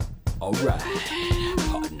All right,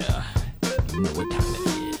 partner. You know what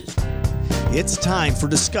time it is. It's time for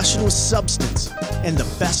discussion with substance and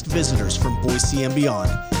the best visitors from Boise and beyond.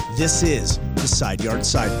 This is the Side Yard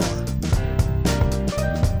Sidebar.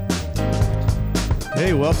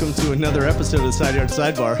 Hey, welcome to another episode of the Side Yard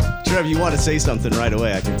Sidebar. Trev, you want to say something right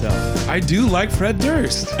away, I can tell. I do like Fred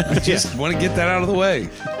Durst. I just want to get that out of the way.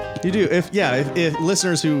 You do. If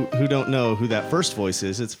listeners who don't know who that first voice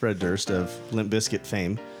is, it's Fred Durst of Limp Bizkit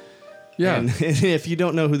fame. Yeah. And if you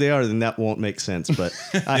don't know who they are, then that won't make sense. But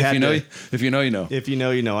if you know, you know. If you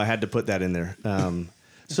know, you know. I had to put that in there.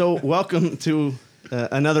 So welcome to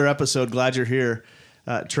another episode. Glad you're here.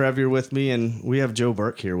 Trev, you're with me, and we have Joe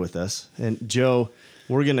Burke here with us. And Joe,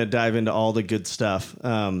 we're going to dive into all the good stuff.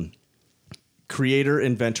 Creator,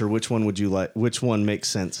 inventor, which one would you like? Which one makes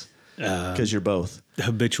sense? Because you're both.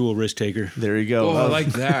 Habitual risk taker. There you go. Oh, I like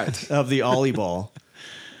that. Of the Ollie ball,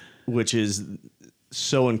 which is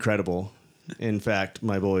so incredible. In fact,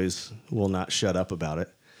 my boys will not shut up about it.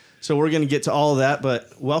 So we're going to get to all of that, but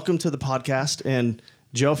welcome to the podcast. And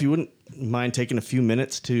Joe, if you wouldn't mind taking a few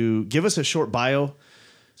minutes to give us a short bio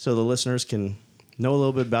so the listeners can know a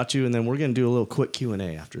little bit about you, and then we're going to do a little quick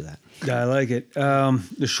Q&A after that. I like it.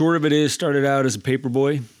 The short of it is, started out as a paper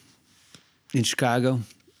boy in Chicago,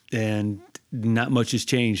 and not much has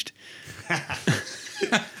changed.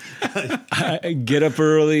 I get up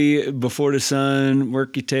early before the sun,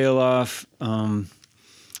 work your tail off,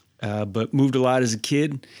 but moved a lot as a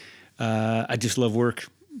kid. I just love work.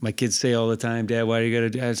 My kids say all the time, Dad, why do you got to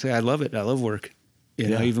do it? I say, I love it. I love work. You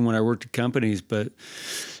know, even when I worked at companies. But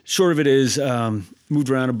short of it is, moved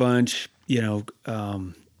around a bunch,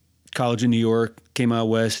 college in New York, came out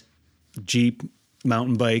west, Jeep,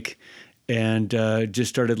 mountain bike, and just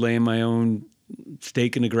started laying my own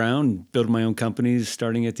stake in the ground, building my own companies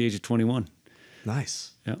starting at the age of 21.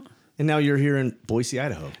 Nice. Yeah. And now you're here in Boise,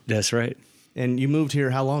 Idaho. That's right. And you moved here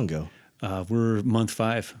how long ago? We're month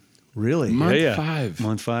 5. Really? Month 5.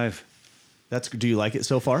 Month 5. Do you like it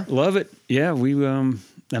so far? Love it. Yeah, we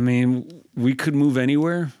could move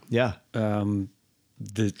anywhere. Yeah.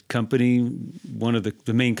 The company, one of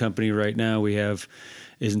the main company right now we have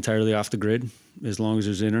is entirely off the grid. As long as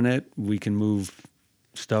there's internet, we can move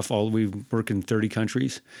stuff. We work in 30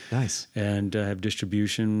 countries. Nice. And have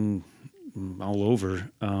distribution all over,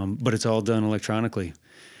 but it's all done electronically.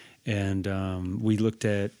 And we looked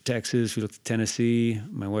at Texas, we looked at Tennessee.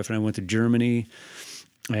 My wife and I went to Germany.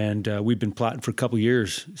 And we've been plotting for a couple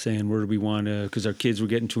years, saying where do we want to, because our kids were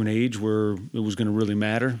getting to an age where it was going to really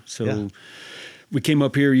matter. So we came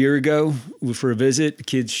up here a year ago for a visit. The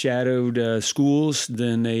kids shadowed schools.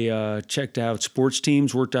 Then they checked out sports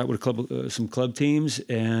teams, worked out with some club teams.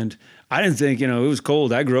 And I didn't think, it was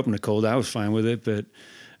cold. I grew up in the cold. I was fine with it. But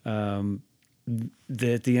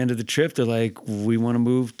at the end of the trip, they're like, we want to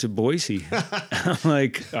move to Boise. I'm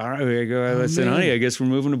like, all right, here you go. Listen, honey, I guess we're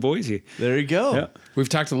moving to Boise. There you go. Yeah. We've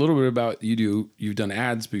talked a little bit about you've done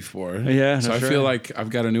ads before. Yeah, so I feel like I've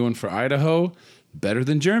got a new one for Idaho. Better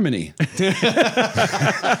than Germany. We can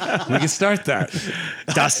start that.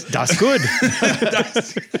 That's good.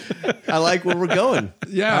 I like where we're going.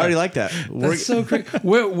 Yeah. I already like that. That's so great.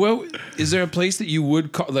 Well, is there a place that you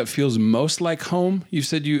would call that feels most like home? You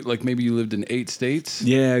said maybe you lived in 8 states.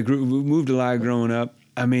 Yeah, we moved a lot growing up.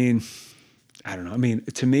 I don't know.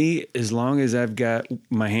 To me, as long as I've got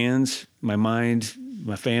my hands, my mind,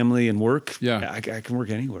 my family, and work, I can work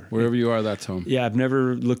anywhere. Wherever you are, that's home. Yeah, I've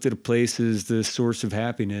never looked at a place as the source of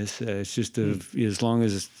happiness. It's just as long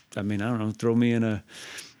as, I don't know, throw me in a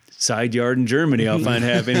side yard in Germany, I'll find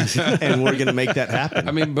happiness. And we're going to make that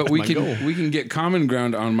happen. But we can get common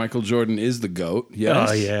ground on Michael Jordan is the GOAT.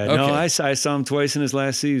 Yes? Oh, yeah. Okay. No, I saw him twice in his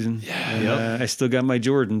last season. Yeah. And, I still got my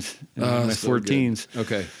Jordans, my 14s. Good.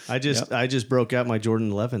 Okay. I just broke out my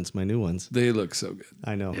Jordan 11s, my new ones. They look so good.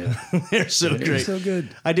 I know. Yeah. They're so great. They're so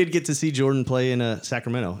good. I did get to see Jordan play in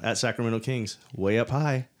Sacramento, at Sacramento Kings, way up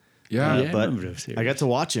high. Yeah. But I got to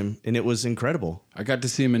watch him, and it was incredible. I got to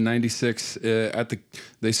see him in '96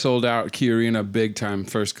 they sold out Key Arena big time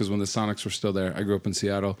first because when the Sonics were still there. I grew up in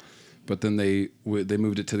Seattle, but then they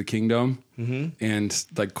moved it to the Kingdome, and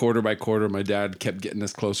like quarter by quarter, my dad kept getting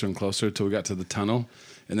us closer and closer until we got to the tunnel,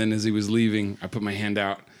 and then as he was leaving, I put my hand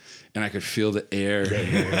out, and I could feel the air.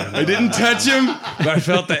 I didn't touch him, but I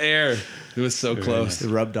felt the air. It was so close. It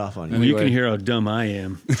rubbed off on you. Well, you can hear how dumb I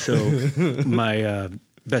am. So my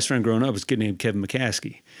best friend growing up was a kid named Kevin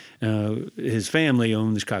McCaskey. His family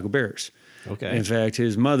owned the Chicago Bears. Okay. In fact,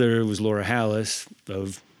 his mother was Laura Hallis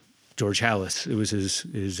of George Hallis. It was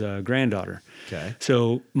his granddaughter. Okay.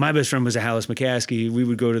 So my best friend was a Hallis McCaskey. We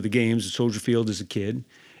would go to the games at Soldier Field as a kid.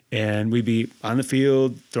 And we'd be on the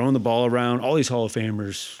field, throwing the ball around, all these Hall of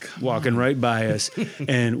Famers walking right by us.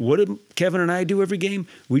 And what did Kevin and I do every game?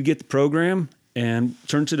 We'd get the program and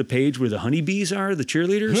turn to the page where the honeybees are, the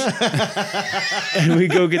cheerleaders. And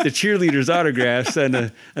we'd go get the cheerleaders' autographs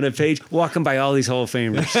on a page, walking by all these Hall of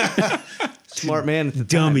Famers. Smart man at the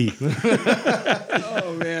Dummy.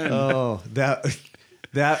 Oh man. Oh,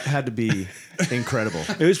 that had to be incredible.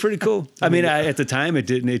 It was pretty cool. I mean, at the time it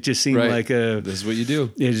didn't. It just seemed Right. like This is what you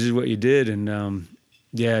do. This is what you did. And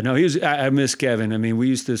yeah, no, he was. I miss Kevin. I mean, we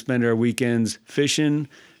used to spend our weekends fishing,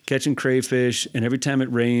 catching crayfish, and every time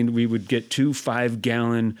it rained, we would get 2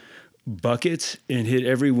 5-gallon buckets and hit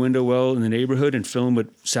every window well in the neighborhood and fill them with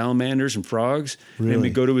salamanders and frogs. Really? And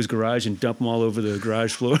we'd go to his garage and dump them all over the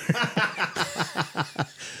garage floor.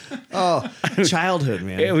 Oh, childhood,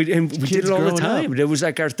 man. Yeah, we did Kids it all the growing time. up. It was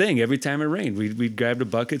like our thing. Every time it rained, we'd grab the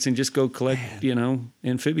buckets and just go collect,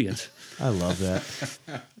 amphibians. I love that.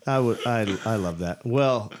 I love that.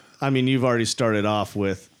 Well, I mean, you've already started off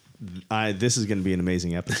with, this is going to be an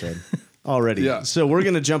amazing episode already. Yeah. So we're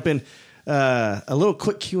going to jump in a little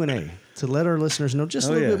quick Q&A to let our listeners know just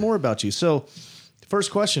a little bit more about you. So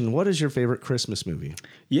first question, what is your favorite Christmas movie?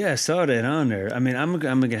 Yeah, I saw that on there. I mean, I'm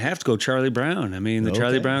gonna have to go Charlie Brown. I mean, the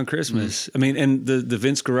Charlie Brown Christmas. I mean, and the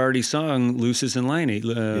Vince Guaraldi song "Lucis and Linus."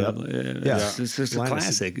 It's just a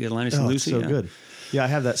classic. Linus and Lucy. So good. Yeah, I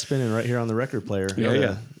have that spinning right here on the record player.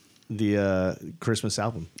 The Christmas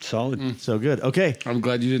album. Solid. So good. Okay. I'm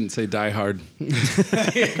glad you didn't say Die Hard.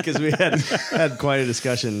 Because we had quite a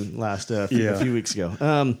discussion a few weeks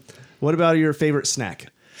ago. What about your favorite snack?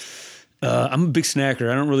 I'm a big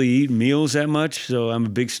snacker. I don't really eat meals that much, so I'm a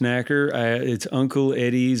big snacker. It's Uncle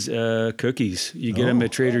Eddie's cookies. You get them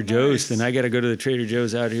at Trader Joe's, then I got to go to the Trader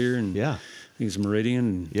Joe's out here and I think it's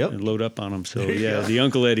Meridian and load up on them. So the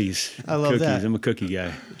Uncle Eddie's I love cookies. that. I'm a cookie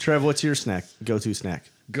guy. Trev, what's your snack? Go-to snack?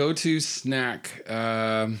 Go-to snack.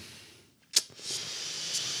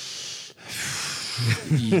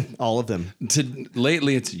 All of them.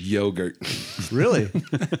 Lately, it's yogurt. Really?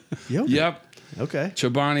 Yogurt? Yep. Okay.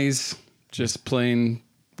 Chobani's, just plain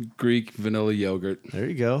Greek vanilla yogurt. There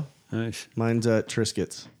you go. Nice. Mine's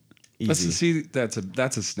Triscuits. Easy. That's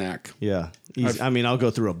a snack. Yeah. Easy. I mean, I'll go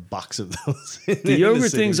through a box of those. The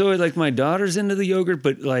yogurt thing's always like my daughter's into the yogurt,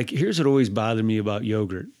 but like here's what always bothered me about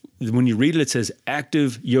yogurt. When you read it, it says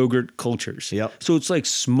active yogurt cultures. Yep. So it's like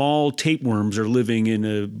small tapeworms are living in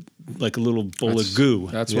a little bowl of goo.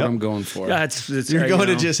 That's what I'm going for. Yeah, You're going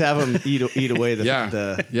to just have them eat away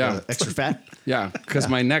the extra fat? Yeah, because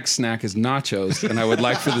my next snack is nachos, and I would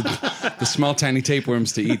like for the small, tiny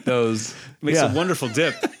tapeworms to eat those. Makes a wonderful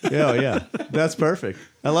dip. Yeah. That's perfect.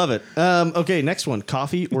 I love it. Okay, next one.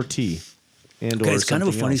 Coffee or tea? Okay, it's kind of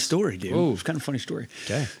a funny else? story, dude. Ooh. It's kind of a funny story.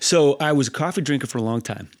 Okay. So I was a coffee drinker for a long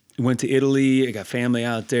time. Went to Italy. I got family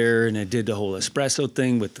out there, and I did the whole espresso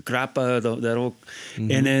thing with the grappa, that whole.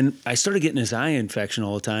 And then I started getting this eye infection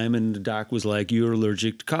all the time, and the doc was like, "You're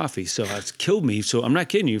allergic to coffee." So it's killed me. So I'm not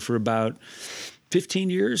kidding you. For about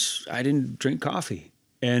 15 years, I didn't drink coffee.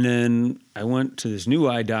 And then I went to this new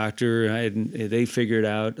eye doctor, and they figured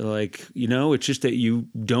out, it's just that you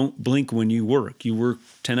don't blink when you work. You work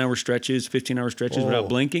 10-hour stretches, 15-hour stretches without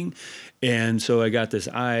blinking. And so I got this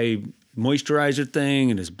eye moisturizer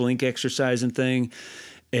thing and this blink exercising thing.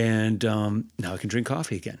 And now I can drink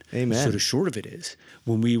coffee again. Amen. So the short of it is,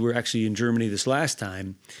 when we were actually in Germany this last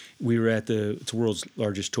time, we were at it's the world's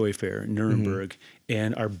largest toy fair in Nuremberg.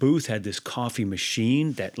 And our booth had this coffee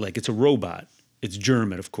machine that, it's a robot. It's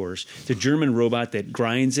German, of course. It's a German robot that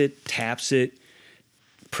grinds it, taps it,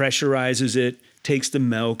 pressurizes it, takes the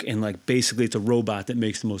milk, and basically it's a robot that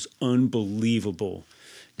makes the most unbelievable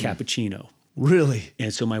cappuccino. Really?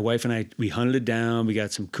 And so my wife and I, we hunted it down. We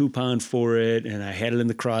got some coupon for it, and I had it in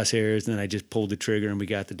the crosshairs, and then I just pulled the trigger, and we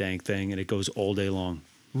got the dang thing, and it goes all day long.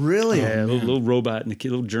 Really? Yeah, a little robot,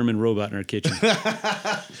 little German robot in our kitchen.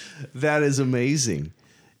 That is amazing.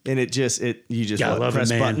 And you just press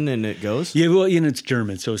button and it goes? Yeah, well, it's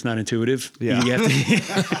German, so it's not intuitive. Yeah. You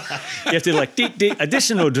have to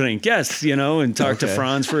additional drink, yes, and talk to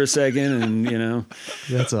Franz for a second, and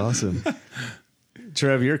That's awesome.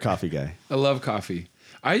 Trev, you're a coffee guy. I love coffee.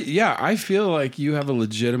 I feel like you have a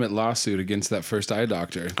legitimate lawsuit against that first eye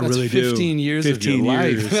doctor. That's really do. 15 years of your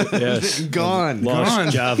life. Yes. Gone.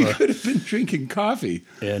 Lost Java. You could have been drinking coffee.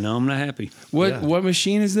 Yeah, no, I'm not happy. What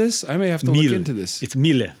machine is this? I may have to look into this. It's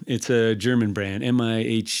Miele. It's a German brand.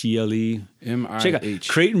 Mihle. Check out MIH.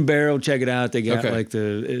 Crate and Barrel. Check it out. They got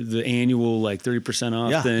the annual 30%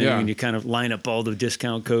 off thing, and you kind of line up all the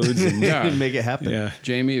discount codes and Make it happen. yeah.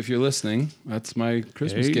 Jamie, if you're listening, that's my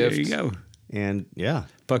Christmas gift. There you go. And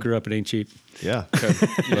Pucker up. It ain't cheap. yeah. Okay.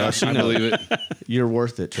 Yeah, I believe it. You're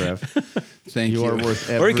worth it, Trev. Thank you. You are worth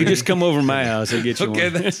Or every. you could just come over to my house. I'll get you Okay,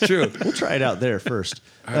 one. that's true. We'll try it out there first.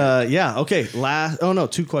 Yeah. Okay.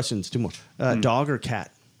 Two questions. Two more. Dog or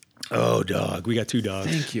cat? Oh, dog. We got 2 dogs.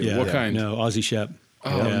 Thank you. Yeah. What kind? No, Aussie Shep.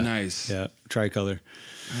 Oh, Yeah. nice. Yeah, tricolor.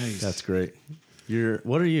 Nice. That's great.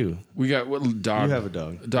 What are you? We got dog. You have a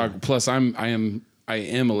dog. Dog. Plus, I am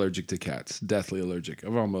allergic to cats. Deathly allergic.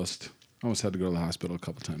 I've almost had to go to the hospital a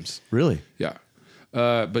couple times. Really? Yeah.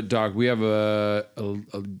 But dog, we have a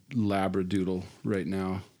Labradoodle right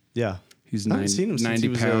now. Yeah. He's I haven't seen him since 90 he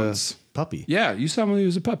was pounds. a puppy. Yeah, you saw him when he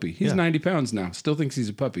was a puppy. He's Yeah. 90 pounds now. Still thinks he's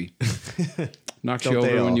a puppy. Knocks you Don't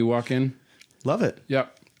they over when all? you walk in. Love it.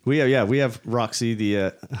 Yep. We have Roxy,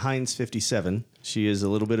 the Heinz 57. She is a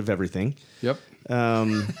little bit of everything. Yep. A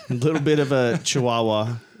little bit of a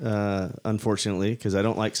Chihuahua, unfortunately, because I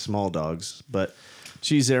don't like small dogs. But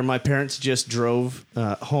she's there. My parents just drove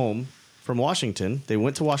home from Washington. They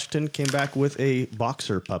went to Washington, came back with a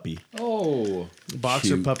boxer puppy. Oh.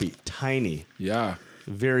 Boxer Cute. puppy, tiny, Yeah.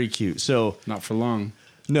 very cute. So Not for long.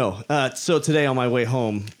 no. So today on my way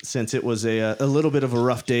home, since it was a little bit of a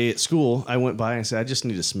rough day at school, I went by and said, I just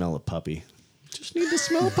need to smell a puppy. Just need to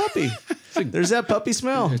smell a puppy. There's that puppy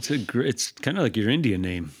smell. It's kind of like your Indian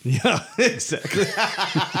name. Yeah, exactly.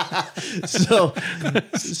 so there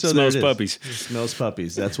Smells it is. puppies. Smells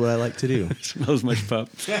puppies. That's what I like to do. Smells much pup.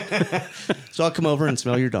 So I'll come over and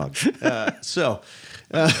smell your dog.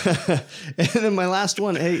 And then my last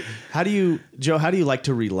one. Hey, Joe? How do you like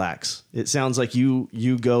to relax? It sounds like you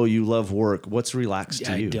love work. What's relaxed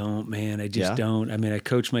to I you? don't, man. I just Yeah? don't. I mean, I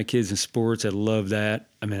coach my kids in sports. I love that.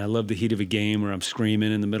 I mean, I love the heat of a game where I'm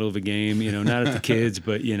screaming in the middle of a game, not at the kids,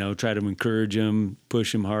 but, try to encourage them,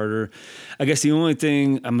 push them harder. I guess the only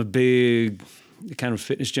thing, I'm a big kind of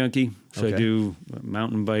fitness junkie. So Okay. I do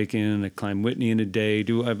mountain biking. I climb Whitney in a day.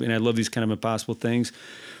 I love these kind of impossible things.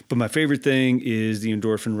 But my favorite thing is the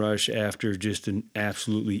endorphin rush after just an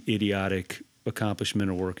absolutely idiotic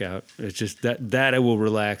accomplishment or workout. It's just that I will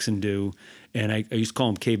relax and do. And I used to call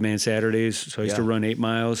them caveman Saturdays. So I used to Yeah. run 8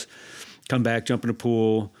 miles, come back, jump in a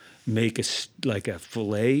pool, make a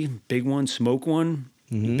fillet, big one, smoke one,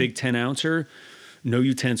 big 10-ouncer. No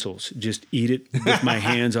utensils. Just eat it with my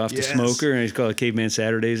hands off the Yes. smoker. And I just call it Caveman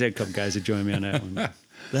Saturdays. I had a couple guys that joined me on that one.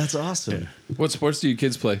 That's awesome. What sports do your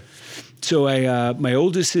kids play? So my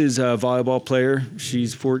oldest is a volleyball player.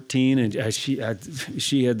 She's 14, and she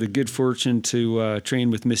had the good fortune to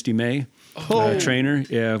train with Misty May, trainer.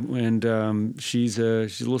 Yeah, and she's a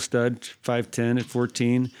little stud, 5'10" at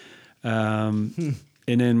 14. And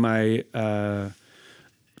then my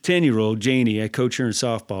 10-year-old Janie, I coach her in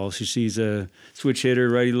softball. So she's a switch hitter,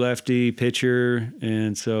 righty lefty pitcher,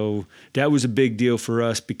 and so that was a big deal for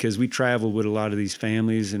us because we traveled with a lot of these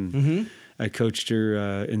families and. I coached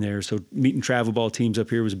her in there. So meeting travel ball teams up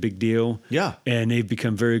here was a big deal. Yeah. And they've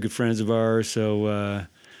become very good friends of ours. So,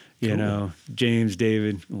 James,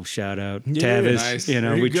 David, shout out. Yeah, Tavis, nice.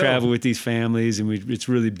 There you we go. travel with these families and it's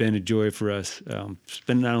really been a joy for us. Not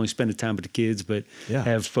only spend the time with the kids, but Yeah.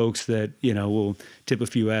 have folks that, will tip a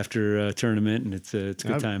few after a tournament and it's a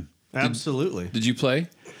good time. Absolutely. Did you play?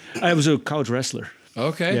 I was a college wrestler.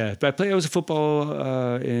 Okay. Yeah, but I was a football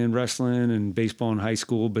and wrestling and baseball in high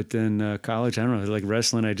school, but then college, I don't know, like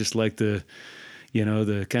wrestling. I just like the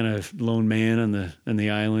kind of lone man on the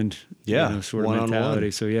island, Yeah, sort of one-on-one.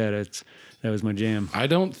 mentality. So yeah, that was my jam. I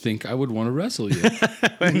don't think I would want to wrestle you.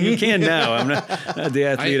 You can now. I'm not the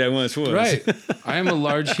athlete I once was. Right. I am a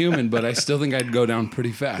large human, but I still think I'd go down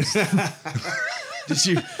pretty fast. Did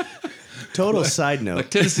you? Total side note. Like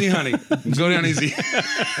Tennessee Honey. Go down easy.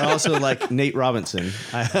 I also like Nate Robinson.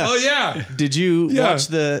 Oh, yeah. Did you Yeah. watch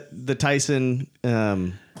the Tyson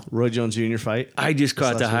Roy Jones Jr. fight? I just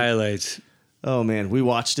caught the last week? highlights. Oh man, we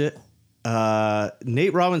watched it.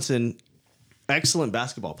 Nate Robinson, excellent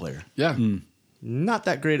basketball player. Yeah. Not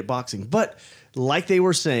that great at boxing, but like they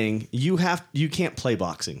were saying, you can't play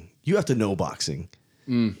boxing. You have to know boxing.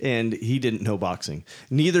 And he didn't know boxing.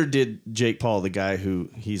 Neither did Jake Paul, the guy who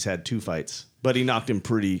he's had 2 fights, but he knocked him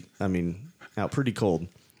out pretty cold.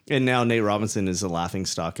 And now Nate Robinson is a laughing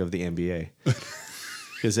stock of the NBA.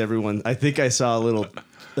 Because I think I saw a little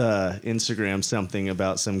Instagram something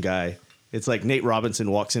about some guy. It's like Nate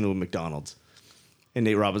Robinson walks into a McDonald's and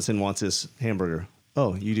Nate Robinson wants his hamburger.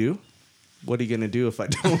 Oh, you do? What are you going to do if I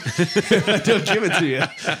don't give it to you?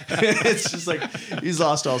 It's just like he's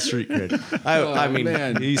lost all street cred. I mean,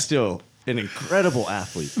 man. he's still an incredible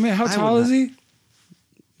athlete. I mean, how tall is he?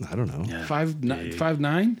 I don't know. Yeah.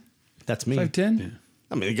 5'9"? That's me. 5'10"?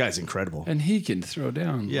 I mean, the guy's incredible. And he can throw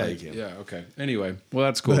down. Yeah, like- he can. Yeah, okay. Anyway, well,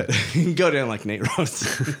 that's cool. But he can go down like Nate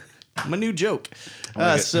Robinson. My new joke.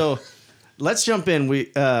 like it. So let's jump in.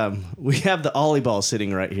 We have the Ollie ball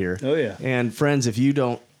sitting right here. Oh, yeah. And friends, if you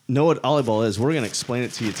don't know what Ollie ball is, we're going to explain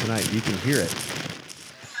it to you tonight. You can hear it.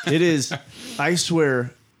 It is, I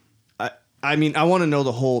swear, I mean, I want to know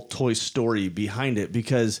the whole toy story behind it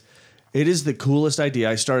because it is the coolest idea.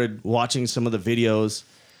 I started watching some of the videos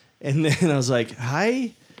and then I was like,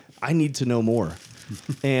 I need to know more.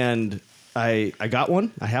 And I got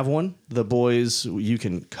one. I have one. The boys, you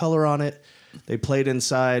can color on it. They played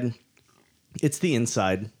inside. It's the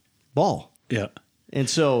inside ball. Yeah. And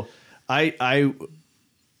so I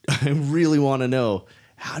really want to know,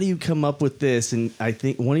 how do you come up with this? And I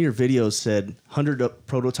think one of your videos said 100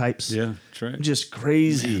 prototypes. Yeah, that's right. Just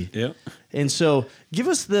crazy. Yeah. And so give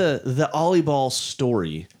us the Ollie ball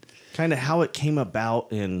story, kind of how it came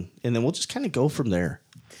about, and then we'll just kind of go from there.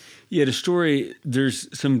 Yeah, the story, there's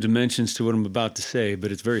some dimensions to what I'm about to say,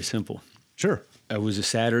 but it's very simple. Sure. It was a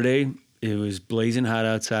Saturday. It was blazing hot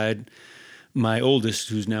outside. My oldest,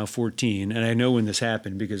 who's now 14, and I know when this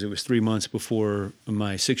happened because it was 3 months before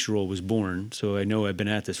my 6-year-old was born, so I know I've been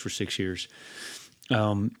at this for 6 years.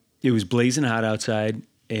 It was blazing hot outside,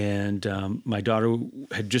 and my daughter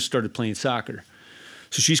had just started playing soccer.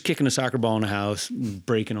 So she's kicking a soccer ball in the house,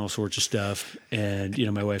 breaking all sorts of stuff, and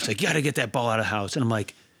my wife's like, "You got to get that ball out of the house." And I'm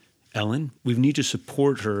like, "Ellen, we need to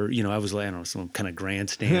support her." I was like, I don't know, some kind of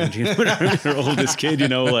grandstand, her oldest kid,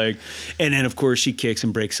 like, and then of course she kicks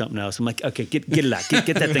and breaks something else. I'm like, okay, get it out,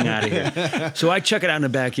 get that thing out of here. So I chuck it out in the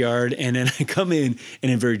backyard, and then I come in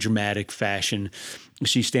very dramatic fashion,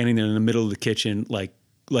 she's standing there in the middle of the kitchen, like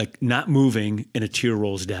not moving, and a tear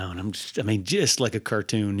rolls down. Just like a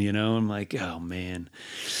cartoon, I'm like, oh man.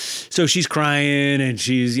 So she's crying and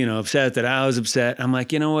she's, upset that I was upset. I'm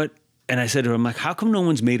like, you know what? And I said to her, I'm like, how come no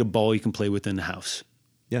one's made a ball you can play with in the house?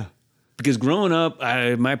 Yeah. Because growing up,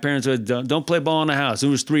 my parents said, don't play ball in the house. There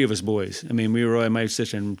was 3 of us boys. We were at my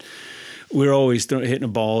sister, and we were always hitting a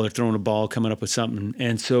ball or throwing a ball, coming up with something.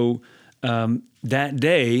 And so that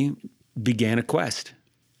day began a quest.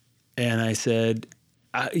 And I said,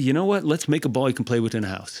 you know what? Let's make a ball you can play with in the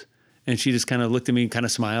house. And she just kind of looked at me and kind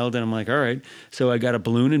of smiled. And I'm like, all right. So I got a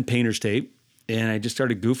balloon and painter's tape. And I just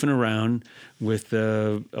started goofing around with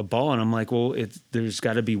a ball. And I'm like, well, there's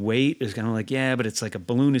got to be weight. It's kind of like, yeah, but it's like a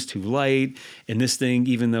balloon is too light. And this thing,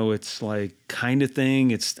 even though it's like kind of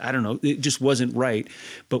thing, I don't know, it just wasn't right.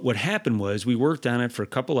 But what happened was we worked on it for a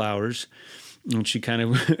couple hours. And she kind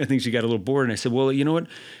of, I think she got a little bored. And I said, well, you know what?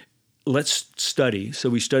 Let's study. So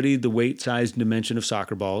we studied the weight, size, and dimension of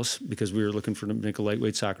soccer balls because we were looking to make a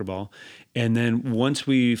lightweight soccer ball. And then once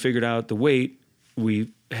we figured out the weight,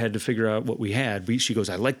 we had to figure out what we had. She goes,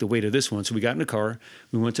 I like the weight of this one. So we got in the car.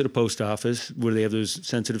 We went to the post office where they have those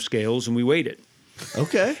sensitive scales, and we weighed it.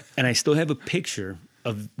 Okay. And I still have a picture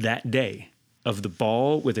of that day of the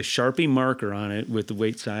ball with a Sharpie marker on it with the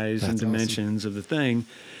weight, size, and dimensions of the thing.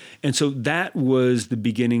 And so that was the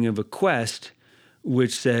beginning of a quest,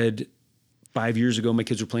 which said 5 years ago, my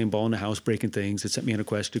kids were playing ball in the house, breaking things. It set me on a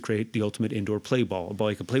quest to create the ultimate indoor play ball, a ball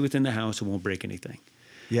you can play within the house and won't break anything.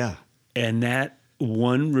 Yeah. And that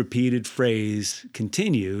one repeated phrase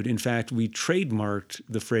continued. In fact, we trademarked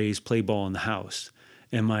the phrase play ball in the house.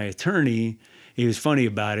 And my attorney, he was funny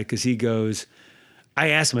about it because he goes, I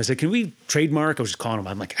asked him, I said, can we trademark? I was just calling him.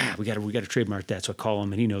 I'm like, we got to trademark that. So I call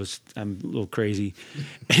him and he knows I'm a little crazy.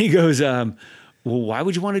 And he goes, well, why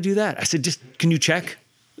would you want to do that? I said, just, can you check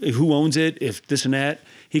who owns it? If this and that.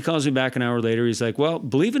 He calls me back an hour later. He's like, well,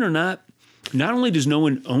 believe it or not only does no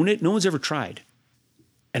one own it, no one's ever tried.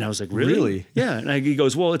 And I was like, really? Yeah. And he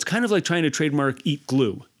goes, well, it's kind of like trying to trademark eat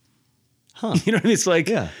glue. Huh. You know what I mean? It's like,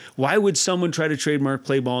 why would someone try to trademark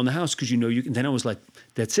play ball in the house? Because you can. Then I was like,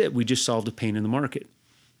 that's it. We just solved a pain in the market.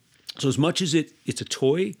 So as much as it's a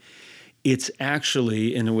toy, it's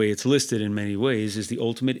actually, in the way it's listed in many ways, is the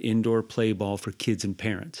ultimate indoor play ball for kids and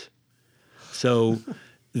parents. So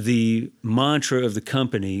the mantra of the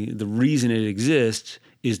company, the reason it exists,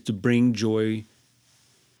 is to bring joy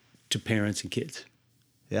to parents and kids.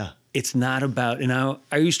 Yeah. It's not about, and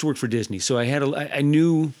I used to work for Disney, so I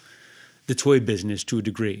knew the toy business to a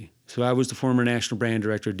degree. So I was the former national brand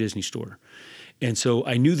director at Disney Store. And so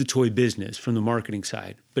I knew the toy business from the marketing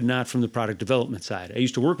side, but not from the product development side. I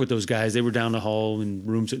used to work with those guys. They were down the hall in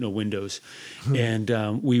rooms with no windows. And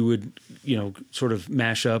we would, sort of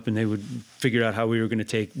mash up, and they would figure out how we were going to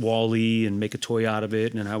take Wall-E and make a toy out of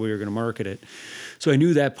it and how we were going to market it. So I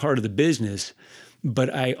knew that part of the business.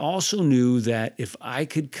 But I also knew that if I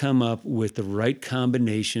could come up with the right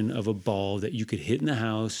combination of a ball that you could hit in the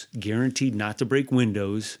house, guaranteed not to break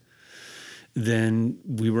windows, then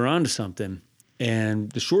we were onto something.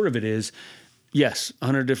 And the short of it is, yes,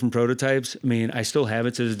 100 different prototypes. I mean, I still have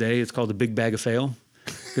it to this day. It's called the Big Bag of Fail.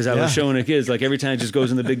 because I was showing the kids, like every time it just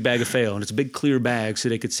goes in the big bag of fail, and it's a big clear bag so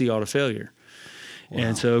they could see all the failure. Wow.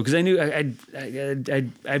 And so, because I knew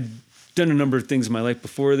I'd done a number of things in my life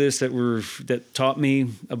before this that taught me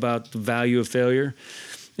about the value of failure.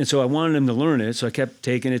 And so I wanted them to learn it. So I kept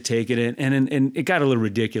taking it. And it got a little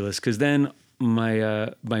ridiculous because then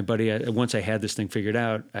my buddy, once I had this thing figured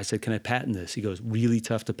out, I said, can I patent this? He goes, really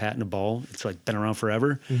tough to patent a ball. It's like been around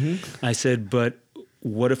forever. Mm-hmm. I said, but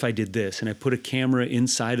what if I did this? And I put a camera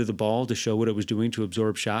inside of the ball to show what it was doing to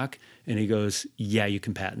absorb shock. And he goes, yeah, you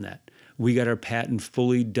can patent that. We got our patent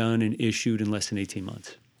fully done and issued in less than 18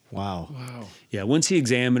 months. Wow. Yeah, once the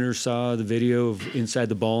examiner saw the video of inside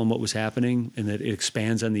the ball and what was happening, and that it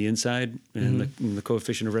expands on the inside, and the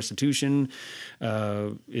coefficient of restitution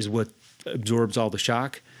is what absorbs all the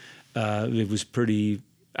shock. It was pretty,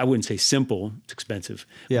 I wouldn't say simple, it's expensive,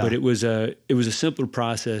 but it was a simpler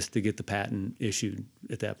process to get the patent issued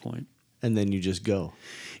at that point. And then you just go.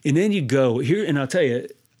 And then you go here, and I'll tell you,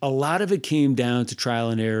 a lot of it came down to trial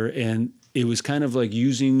and error, and it was kind of like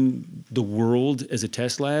using the world as a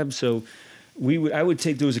test lab. So I would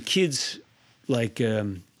take, there was a kids like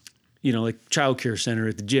childcare center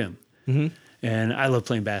at the gym. Mm-hmm. And I love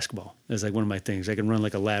playing basketball. That's like one of my things. I can run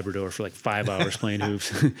like a Labrador for like 5 hours playing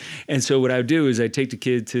hoops. And so what I would do is I'd take the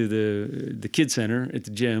kid to the kids center at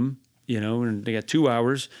the gym, and they got 2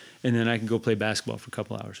 hours, and then I can go play basketball for a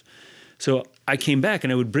couple hours. So I came back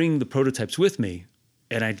and I would bring the prototypes with me.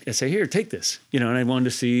 And I'd say, here, take this, and I wanted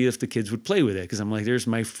to see if the kids would play with it because I'm like, there's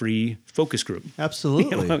my free focus group.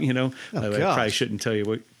 Absolutely. I probably shouldn't tell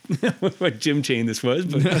you what gym chain this was,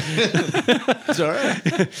 but it's all right.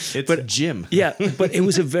 It's gym. Yeah, but it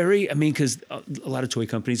was because a lot of toy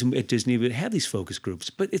companies at Disney would have these focus groups,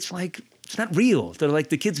 but it's like, it's not real. They're like,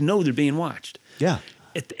 the kids know they're being watched. Yeah.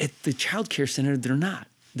 At the child care center, they're not.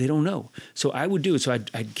 They don't know. So I would do it. So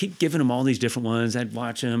I'd keep giving them all these different ones. I'd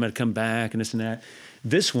watch them. I'd come back and this and that.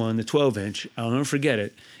 This one, the 12-inch, I'll never forget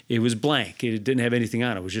it. It was blank. It didn't have anything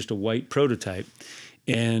on it. It was just a white prototype.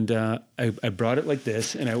 And I brought it like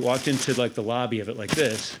this, and I walked into like the lobby of it like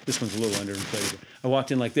this. This one's a little underinflated. I walked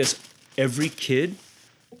in like this. Every kid,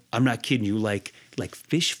 I'm not kidding you, like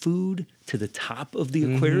fish food to the top of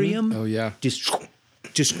the aquarium. Oh, yeah.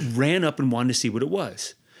 Just ran up and wanted to see what it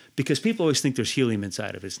was. Because people always think there's helium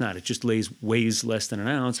inside of it. It's not. It just weighs less than an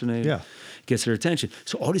ounce, and it gets their attention.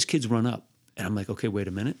 So all these kids run up. And I'm like, okay, wait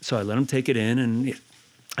a minute. So I let them take it in, and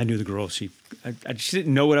I knew the girl. She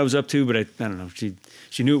didn't know what I was up to, but I don't know.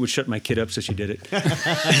 She knew it would shut my kid up, so she did it.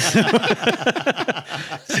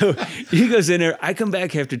 So he goes in there. I come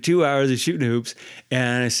back after 2 hours of shooting hoops,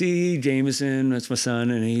 and I see Jameson. That's my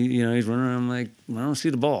son, and he's running around. I'm like, I don't see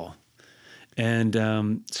the ball. And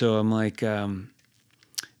so I'm like,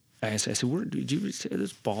 I said, where did you see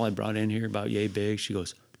this ball I brought in here about yay big? She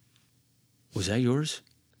goes, was that yours?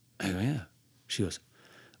 I go, yeah. She goes,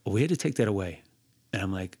 oh, we had to take that away. And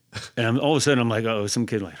I'm like, all of a sudden I'm like, oh, some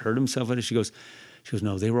kid like hurt himself at it. She goes,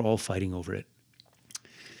 no, they were all fighting over it.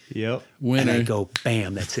 Yep. And I go,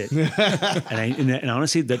 bam, that's it. and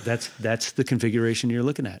honestly, that's the configuration you're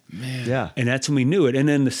looking at. Man. Yeah. And that's when we knew it. And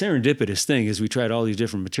then the serendipitous thing is we tried all these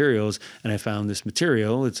different materials, and I found this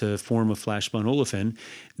material. It's a form of flash spun olefin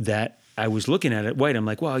that I was looking at it white. I'm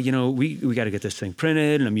like, well, we got to get this thing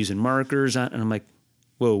printed, and I'm using markers on, and I'm like,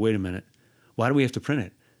 whoa, wait a minute. Why do we have to print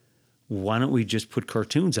it? Why don't we just put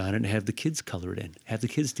cartoons on it and have the kids color it in? Have the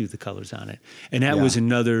kids do the colors on it. And that was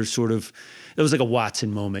another sort of, it was like a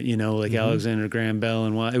Watson moment, like Alexander Graham Bell.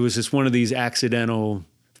 And it was just one of these accidental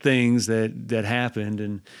things that happened.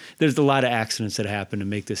 And there's a lot of accidents that happen to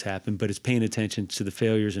make this happen, but it's paying attention to the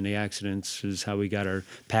failures and the accidents is how we got our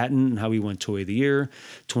patent and how we won Toy of the Year,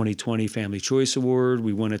 2020 Family Choice Award.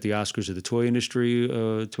 We won at the Oscars of the toy industry,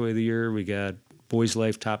 Toy of the Year. We got Boys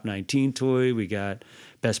Life Top 19 toy. We got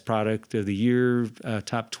Best Product of the Year,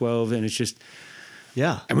 Top 12. And it's just,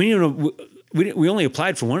 I mean, we only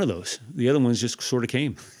applied for one of those. The other ones just sort of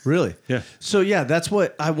came. Really? Yeah. So, that's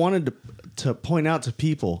what I wanted to point out to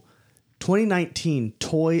people. 2019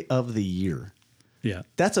 Toy of the Year. Yeah.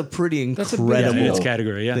 That's a pretty incredible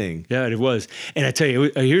category, thing. Yeah, it was. And I tell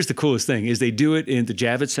you, here's the coolest thing, is they do it in the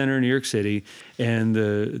Javits Center in New York City, and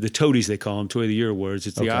the Toadies, they call them, Toy of the Year Awards.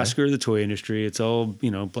 It's the Oscar of the toy industry. It's all,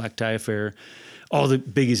 black tie affair. All the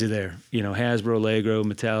biggies are there. Hasbro, Lego,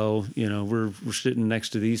 Mattel, we're sitting next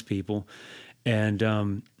to these people.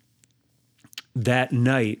 And that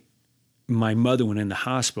night, my mother went in the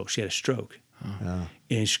hospital. She had a stroke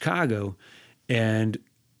in Chicago, and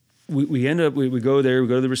we end up, we go there, we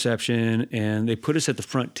go to the reception, and they put us at the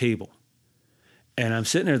front table. And I'm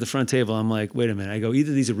sitting there at the front table. I'm like, wait a minute. I go,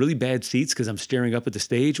 either these are really bad seats because I'm staring up at the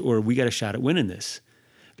stage, or we got a shot at winning this.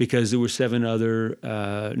 because there were 7 other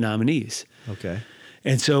nominees. Okay.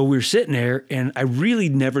 And so we were sitting there, and I really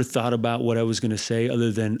never thought about what I was going to say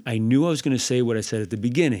other than I knew I was going to say what I said at the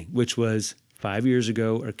beginning, which was 5 years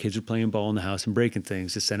ago, our kids were playing ball in the house and breaking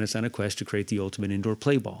things to send us on a quest to create the ultimate indoor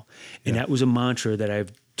play ball. And that was a mantra that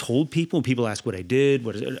I've told people, and people ask what I did.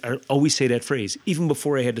 I always say that phrase, even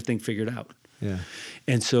before I had the thing figured out. Yeah.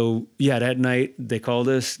 And so, that night they called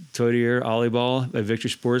us, Toyota Air, Ollie at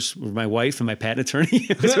Victory Sports, with my wife and my patent attorney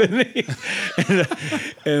was with me.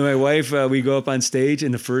 and my wife, we go up on stage,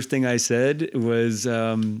 and the first thing I said was,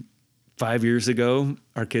 5 years ago,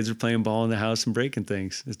 our kids were playing ball in the house and breaking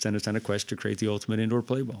things. It sent us on a quest to create the ultimate indoor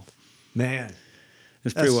play ball. Man.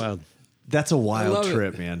 It's pretty wild. That's a wild love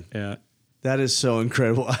trip, it. man. Yeah. That is so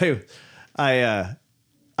incredible. I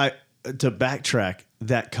to backtrack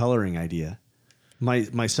that coloring idea.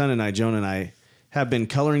 My son and I, Joan and I, have been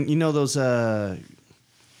coloring. You know those? I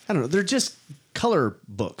don't know. They're just color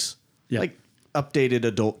books, like updated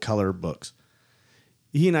adult color books.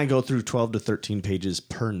 He and I go through 12 to 13 pages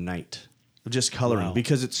per night of just coloring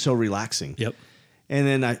because it's so relaxing. Yep. And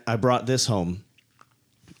then I brought this home,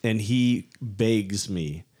 and he begs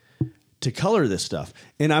me to color this stuff.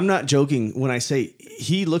 And I'm not joking when I say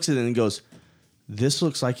he looks at it and goes, "This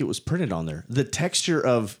looks like it was printed on there." The texture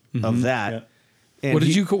of that. Yeah. And What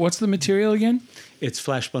did you? What's the material again? It's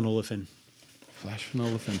flash olefin. Flash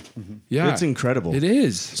phenolphthalein. Yeah, It's incredible. It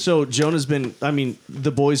is. So Jonah's been. I mean,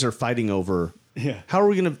 the boys are fighting over. Yeah. How are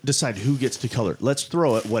we going to decide who gets to color? Let's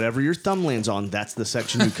throw it. Whatever your thumb lands on, that's the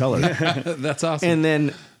section you color. That's awesome. And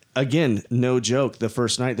then again, no joke. The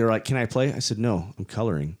first night they're like, "Can I play?" I said, "No, I'm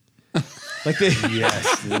coloring." Like they.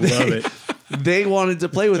 Yes, love it. They wanted to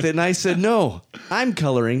play with it, and I said, "No, I'm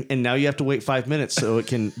coloring." And now you have to wait 5 minutes so it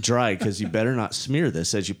can dry because you better not smear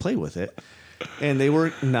this as you play with it. And they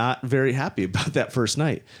were not very happy about that first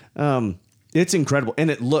night. It's incredible,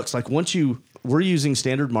 and it looks like we're using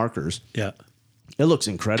standard markers. Yeah. It looks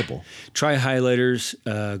incredible. Try highlighters,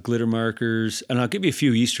 glitter markers, and I'll give you a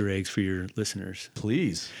few Easter eggs for your listeners.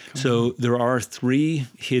 Please. So there are 3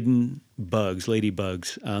 hidden bugs,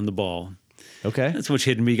 ladybugs, on the ball. Okay. Not so much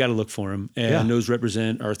hidden, but you got to look for them. And those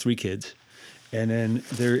represent our 3 kids. And then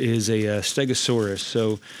there is a Stegosaurus.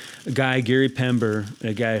 So a guy, Gary Pember,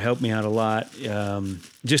 a guy who helped me out a lot,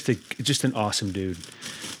 just an awesome dude.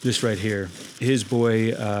 This right here, his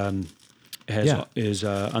boy is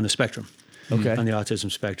on the spectrum, on the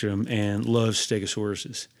autism spectrum, and loves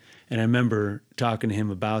Stegosauruses. And I remember talking to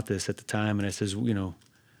him about this at the time, and I says, I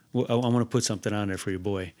want to put something on there for your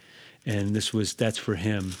boy. And that's for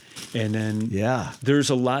him. And then there's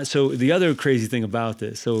a lot. So the other crazy thing about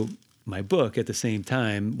this, so my book at the same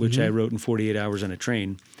time, which I wrote in 48 hours on a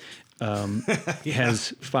train,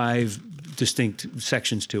 has 5 distinct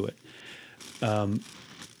sections to it.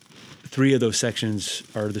 3 of those sections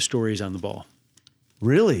are the stories on the ball.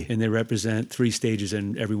 Really? And they represent 3 stages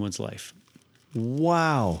in everyone's life.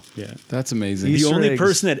 Wow. Yeah. That's amazing. Easter The only eggs.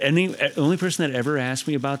 person that ever asked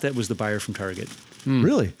me about that was the buyer from Target.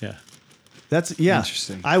 Really? Yeah. That's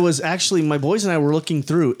Interesting. I was actually, my boys and I were looking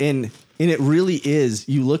through, and it really is.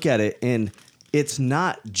 You look at it, and it's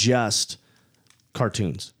not just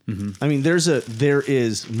cartoons. I mean, there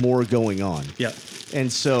is more going on. Yeah.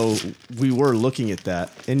 And so we were looking at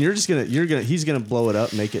that, and he's gonna blow it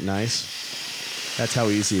up, make it nice. That's how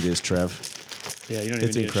easy it is, Trev. Yeah, you don't It's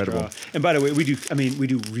even need incredible. a straw. And by the way, we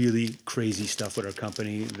do really crazy stuff with our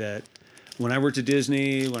company that when I worked at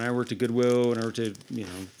Disney, when I worked at Goodwill, when I worked at,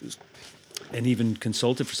 and even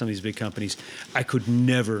consulted for some of these big companies, I could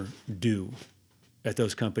never do at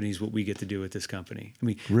those companies what we get to do at this company. I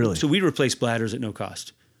mean, Really? So we replace bladders at no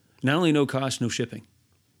cost. Not only no cost, no shipping.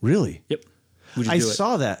 Really? Yep. We just I do it.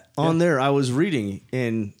 saw that on there. I was reading,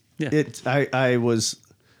 and Yeah. I was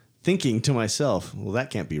thinking to myself, well, that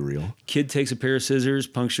can't be real. Kid takes a pair of scissors,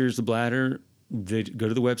 punctures the bladder. They go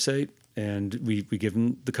to the website, and we give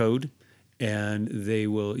them the code, and they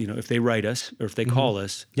will, if they write us or if they call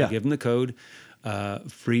us, we give them the code,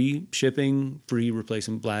 free shipping, free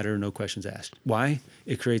replacement bladder, no questions asked. Why?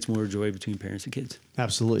 It creates more joy between parents and kids.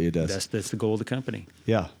 Absolutely, it does. That's the goal of the company.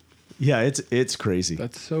 Yeah. It's crazy.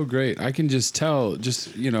 That's so great. I can just tell,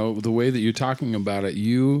 the way that you're talking about it,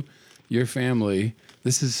 your family.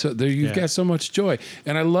 This is so. There, you've got so much joy,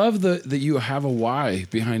 and I love that you have a why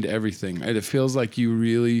behind everything. And it feels like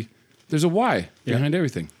there's a why behind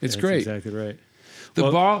everything. It's That's great. Exactly right. The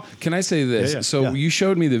ball. Can I say this? Yeah. So you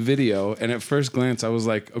showed me the video, and at first glance, I was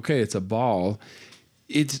like, okay, it's a ball.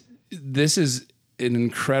 This is an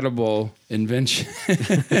incredible invention,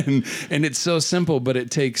 and it's so simple, but it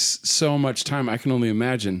takes so much time. I can only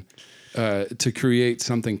imagine to create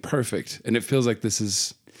something perfect, and it feels like this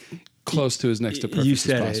is close to as next to perfect You as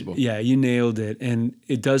said possible. it. Yeah, you nailed it. And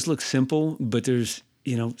it does look simple, but there's,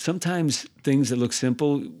 sometimes things that look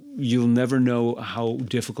simple, you'll never know how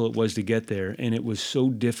difficult it was to get there. And it was so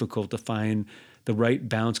difficult to find the right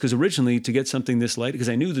balance. Because originally, to get something this light, because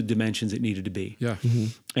I knew the dimensions it needed to be. Yeah.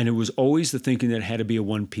 And it was always the thinking that it had to be a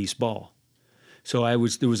one-piece ball. So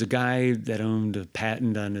there was a guy that owned a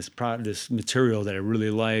patent on this material that I really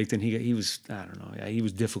liked, and he was, I don't know, he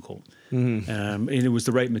was difficult. And it was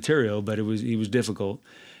the right material, but he was difficult.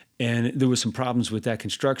 And there was some problems with that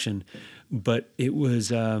construction, but it was,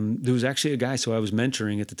 there was actually a guy, so I was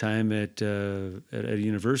mentoring at the time at a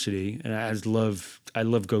university, and I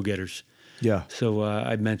love go-getters. Yeah. So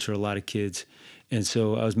I mentor a lot of kids. And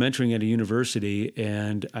so I was mentoring at a university,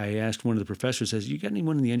 and I asked one of the professors, says, you got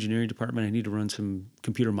anyone in the engineering department? I need to run some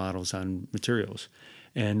computer models on materials.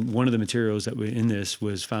 And one of the materials that were in this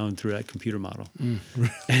was found through that computer model. And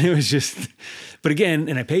it was just, but again,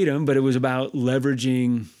 and I paid him, but it was about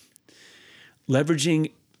leveraging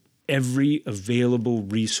every available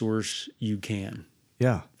resource you can.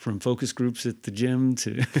 Yeah. From focus groups at the gym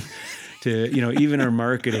to even our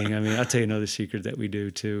marketing. I mean, I'll tell you another secret that we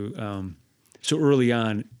do too. So early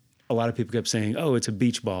on, a lot of people kept saying, oh, it's a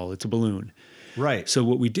beach ball, it's a balloon. Right. So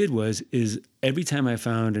what we did is every time I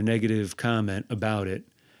found a negative comment about it,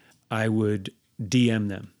 I would DM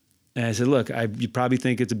them. And I said, look, you probably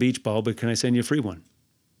think it's a beach ball, but can I send you a free one?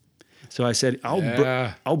 So I said,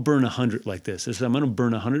 I'll burn 100 like this. I said, I'm going to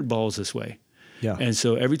burn 100 balls this way. Yeah. And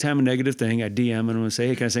so every time a negative thing, I DM and I'm going to say,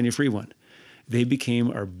 hey, can I send you a free one? They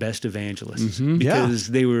became our best evangelists because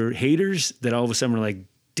they were haters that all of a sudden were like,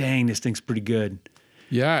 dang, this thing's pretty good.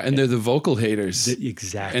 Yeah, and they're the vocal haters.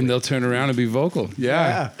 Exactly. And they'll turn around and be vocal.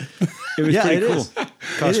 Yeah. It was pretty cool. is.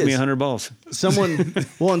 Cost It me is. 100 balls.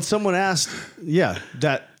 Someone asked,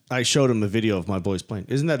 that I showed him a video of my boys playing.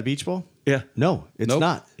 Isn't that a beach ball? Yeah. No, it's Nope.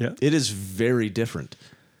 not. Yeah. It is very different.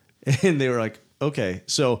 And they were like, okay,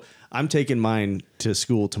 so I'm taking mine to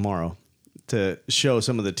school tomorrow to show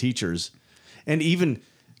some of the teachers. And even,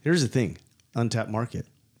 here's the thing, untapped market,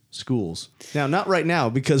 schools. Now, not right now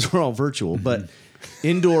because we're all virtual, but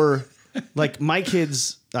indoor, like my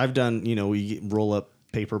kids, I've done, we roll up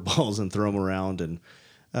paper balls and throw them around. And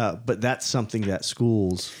but that's something that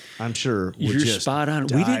schools, I'm sure, would You're just spot on.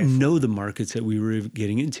 die We didn't for. know the markets that we were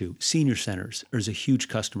getting into. Senior centers is a huge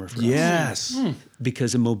customer for us. Yes.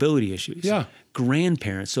 Because of mobility issues. Yeah.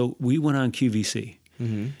 Grandparents. So we went on QVC.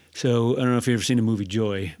 So I don't know if you've ever seen the movie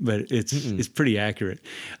Joy, but it's pretty accurate.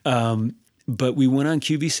 But we went on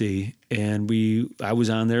QVC and I was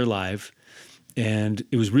on there live, and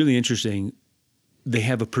it was really interesting. They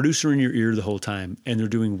have a producer in your ear the whole time, and they're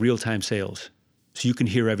doing real-time sales. So you can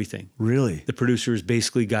hear everything. Really? The producer is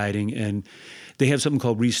basically guiding, and they have something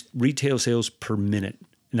called retail sales per minute,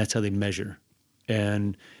 and that's how they measure.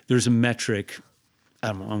 And there's a metric.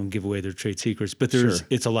 I'm going to give away their trade secrets, but Sure.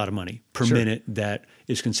 it's a lot of money per Sure. minute that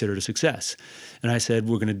is considered a success. And I said,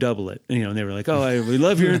 we're going to double it. And, they were like, oh, we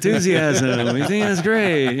love your enthusiasm. We think that's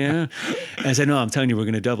great. And I said, no, I'm telling you, we're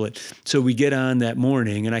going to double it. So we get on that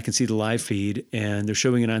morning, and I can see the live feed, and they're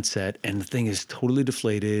showing it on set, and the thing is totally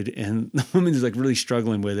deflated, and the woman is like really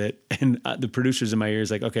struggling with it. And the producers in my ear is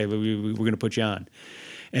like, okay, we're going to put you on.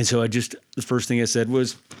 And so the first thing I said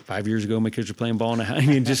was, 5 years ago, my kids were playing ball in a house.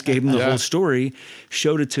 And just gave them the whole story,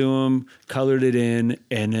 showed it to them, colored it in.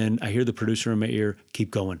 And then I hear the producer in my ear, keep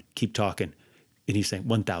going, keep talking. And he's saying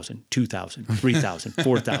 1,000, 2,000, 3,000,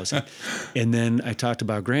 4,000. And then I talked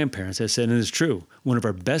about grandparents. I said, and it's true. One of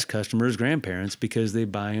our best customers is grandparents because they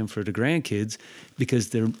buy them for the grandkids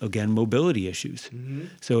because they're, again, mobility issues.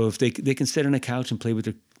 So if they can sit on a couch and play with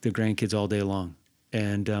their grandkids all day long.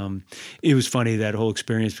 And it was funny, that whole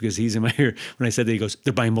experience, because he's in my ear. When I said that, he goes,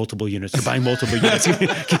 they're buying multiple units. They're buying multiple units.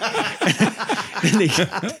 And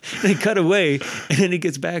they cut away, and then he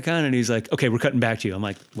gets back on, and he's like, okay, we're cutting back to you. I'm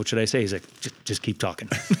like, what should I say? He's like, just keep talking.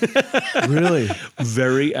 Really?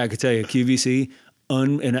 I could tell you, QVC,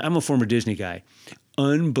 and I'm a former Disney guy,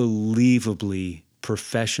 unbelievably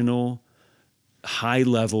professional, high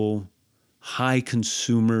level, high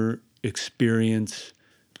consumer experience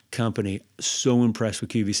company. So impressed with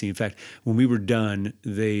QVC. In fact, when we were done,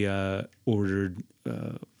 they ordered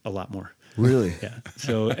a lot more. Really? Yeah.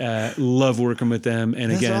 So love working with them.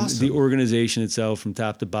 And That's again, awesome. the organization itself from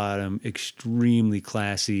top to bottom, extremely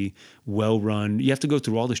classy, well run. You have to go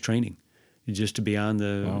through all this training just to be on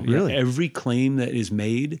the really? Every claim that is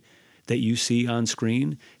made that you see on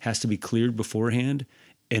screen has to be cleared beforehand.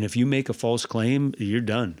 And if you make a false claim, you're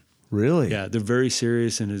done. Really? Yeah, they're very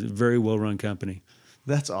serious and is a very well run company.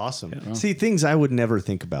 That's awesome. See, things I would never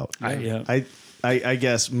think about. Yeah. I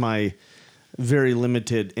guess my very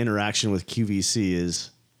limited interaction with QVC is,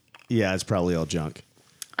 yeah, it's probably all junk.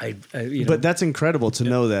 You know, But that's incredible to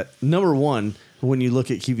know that, number one, when you look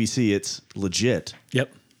at QVC, it's legit.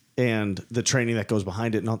 yep. And the training that goes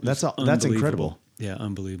behind it, and all, that's Unbelievable. incredible. Yeah,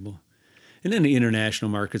 unbelievable. And then the international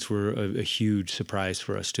markets were a huge surprise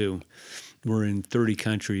for us too. We're in 30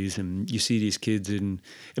 countries, and you see these kids. And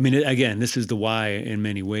I mean, again, this is the why in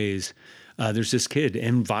many ways. There's this kid,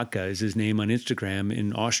 M. Vodka is his name on Instagram,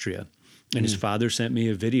 in Austria, and his father sent me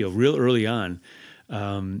a video real early on.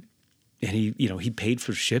 And he paid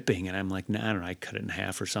for shipping, and I'm like, nah, I don't know, I cut it in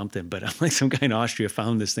half or something. But I'm like, some guy in Austria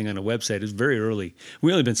found this thing on a website. It was very early.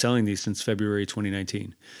 We only been selling these since February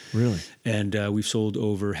 2019. Really? And we've sold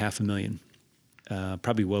over 500,000,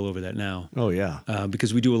 probably well over that now. Oh, yeah.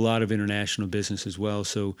 Because we do a lot of international business as well.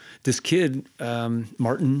 So this kid,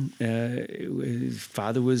 Martin, his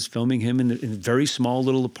father was filming him in a very small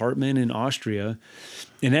little apartment in Austria.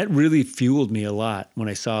 And that really fueled me a lot when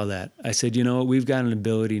I saw that. I said, you know, we've got an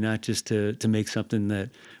ability not just to make something that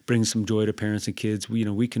brings some joy to parents and kids.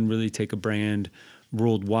 We can really take a brand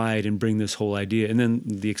worldwide and bring this whole idea. And then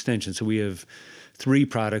the extension. So we have 3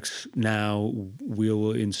 products now.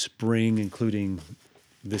 We'll in spring, including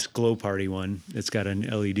this Glow Party one. It's got an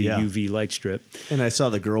LED UV light strip. And I saw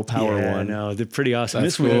the Girl Power Yeah, one. no, they're pretty awesome.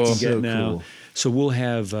 That's this one you cool. can get So now. cool. So we'll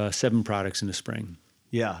have 7 products in the spring.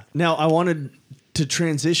 Yeah. Now, I wanted to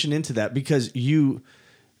transition into that because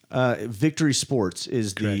Victory Sports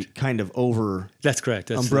is the Correct. kind of That's correct.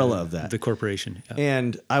 That's umbrella of that. The corporation. Yeah.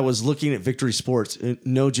 And I was looking at Victory Sports, and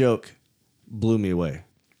no joke, blew me away.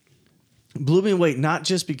 Blew me away, not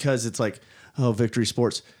just because it's like, oh, Victory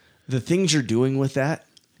Sports. The things you're doing with that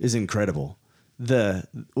is incredible.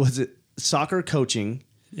 Was it soccer coaching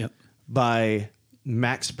Yep. by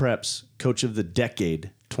Max Preps Coach of the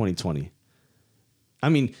Decade 2020? I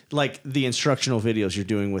mean, like the instructional videos you're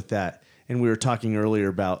doing with that. And we were talking earlier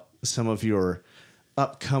about some of your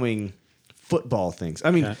upcoming football things. I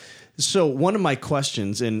mean, Okay. so one of my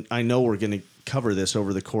questions, and I know we're going to cover this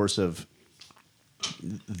over the course of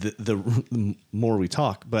the more we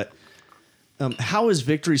talk, but how is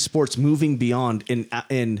Victory Sports moving beyond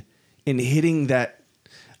in hitting that?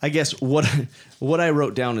 I guess what I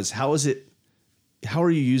wrote down is how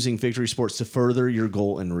are you using Victory Sports to further your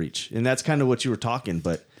goal and reach? And that's kind of what you were talking,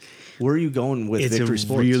 but where are you going with It's Victory a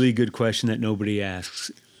Sports? really good question that nobody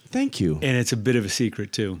asks. Thank you. And it's a bit of a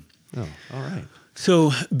secret too. Oh, all right.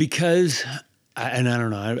 So because, I don't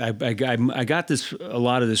know, I got a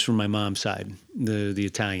lot of this from my mom's side, the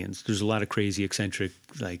Italians. There's a lot of crazy, eccentric,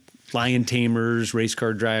 like lion tamers, race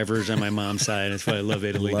car drivers on my mom's side. That's why I love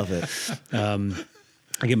Italy. Love it.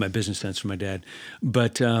 I get my business sense from my dad.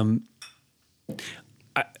 But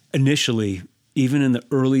initially, even in the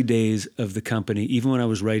early days of the company, even when I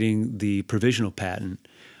was writing the provisional patent,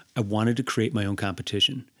 I wanted to create my own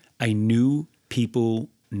competition. I knew people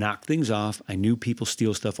knock things off. I knew people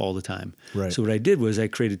steal stuff all the time. Right. So what I did was I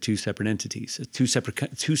created 2 separate entities, two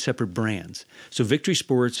separate brands. So Victory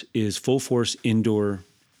Sports is full force indoor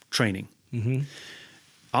training.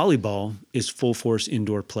 Ollieball is full force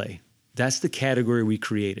indoor play. That's the category we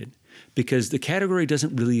created because the category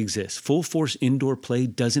doesn't really exist. Full force indoor play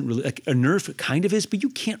doesn't really, like a Nerf kind of is, but you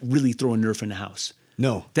can't really throw a Nerf in the house.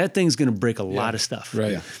 No. That thing's going to break a lot of stuff.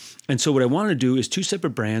 Right. Yeah. And so what I wanted to do is 2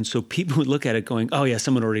 separate brands so people would look at it going, oh yeah,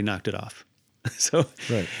 someone already knocked it off. So,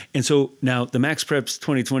 Right. And so now the Max Preps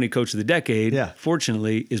 2020 Coach of the Decade, Yeah.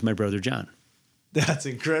 fortunately, is my brother John. That's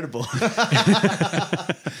incredible.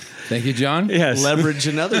 Thank you, John. Yes. Leverage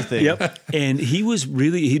another thing. Yep. And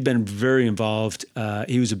he'd been very involved.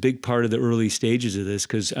 He was a big part of the early stages of this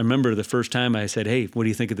because I remember the first time I said, hey, what do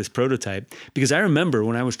you think of this prototype? Because I remember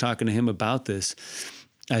when I was talking to him about this,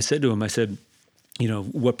 I said to him, you know,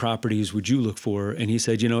 what properties would you look for? And he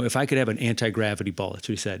said, you know, if I could have an anti-gravity ball, that's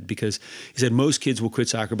what he said, because he said most kids will quit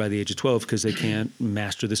soccer by the age of 12 because they can't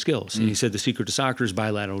master the skills. And he said the secret to soccer is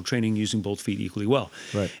bilateral training using both feet equally well.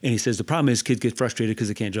 Right. And he says the problem is kids get frustrated because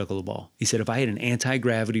they can't juggle the ball. He said if I had an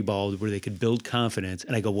anti-gravity ball where they could build confidence,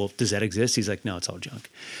 and I go, well, does that exist? He's like, no, it's all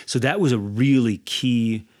junk. So that was a really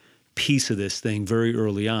key piece of this thing very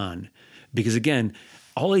early on, because again,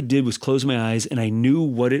 all I did was close my eyes and I knew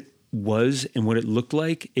what it was and what it looked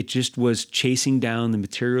like. It just was chasing down the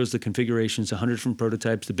materials, the configurations, 100 different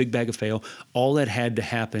prototypes, the big bag of fail, all that had to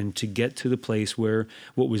happen to get to the place where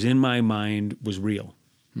what was in my mind was real.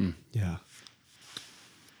 Yeah.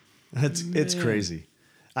 It's crazy.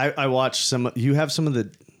 I watched you have some of the,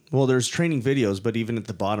 well, there's training videos, but even at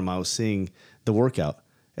the bottom, I was seeing the workout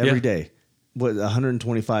every Yeah. day. What,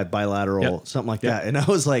 125 bilateral, Yep. something like Yep. that. And I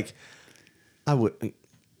was like,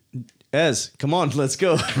 come on, let's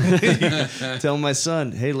go. Tell my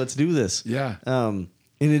son, hey, let's do this. Yeah. And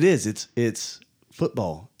it's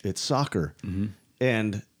football, it's soccer.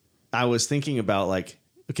 And I was thinking about like,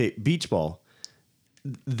 okay, beach ball,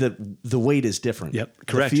 the weight is different. Yep,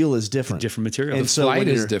 correct. The feel is different. Different material. And The so Flight when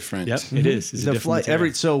is you're- different. Yep, it is. It's a the different flight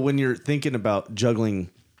material. so when you're thinking about juggling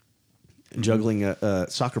a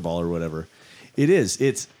soccer ball or whatever,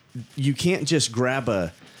 it's you can't just grab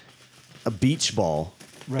a beach ball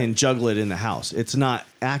and juggle it in the house. It's not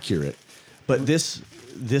accurate. But this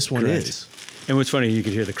one Correct. is. And what's funny, you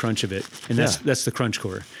could hear the crunch of it, and Yeah. that's the crunch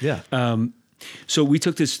core. Yeah. So we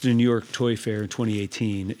took this to the New York Toy Fair in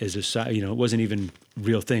 2018 as it wasn't even a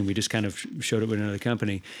real thing. We just kind of showed it with another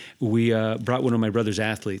company. We brought one of my brother's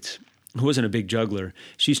athletes who wasn't a big juggler.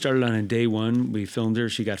 She started on day one. We filmed her.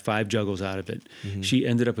 She got 5 juggles out of it. She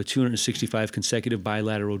ended up with 265 consecutive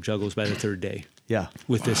bilateral juggles by the 3rd day. Yeah.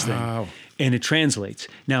 With this thing. Wow. And it translates.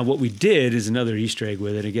 Now, what we did is another Easter egg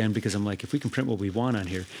with it, again, because I'm like, if we can print what we want on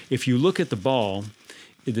here. If you look at the ball,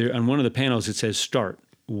 there, on one of the panels, it says start.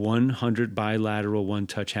 100 bilateral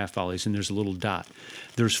one-touch half volleys, and there's a little dot.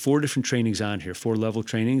 There's 4 different trainings on here, 4 level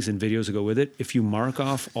trainings and videos that go with it. If you mark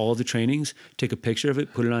off all the trainings, take a picture of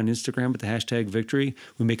it, put it on Instagram with the hashtag victory,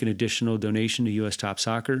 we make an additional donation to U.S. Top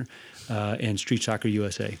Soccer and Street Soccer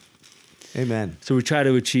USA. Amen. So we try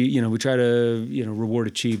to achieve, reward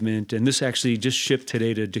achievement. And this actually just shipped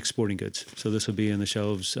today to Dick's Sporting Goods. So this will be on the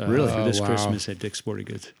shelves Really? for this Oh, wow. Christmas at Dick's Sporting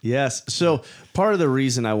Goods. Yes. So part of the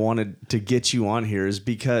reason I wanted to get you on here is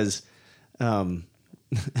because,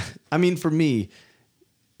 I mean, for me,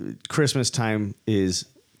 Christmas time is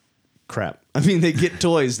crap. I mean, they get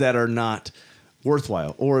toys that are not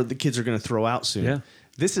worthwhile or the kids are going to throw out soon. Yeah.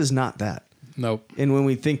 This is not that. Nope. And when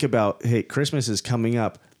we think about, hey, Christmas is coming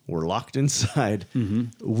up, we're locked inside.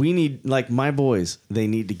 We need, like my boys, they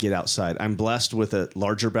need to get outside. I'm blessed with a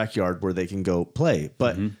larger backyard where they can go play.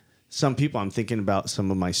 But some people, I'm thinking about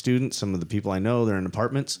some of my students, some of the people I know, they're in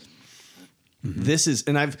apartments. This is,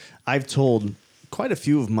 and I've told quite a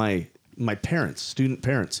few of my parents, student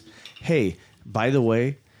parents, hey, by the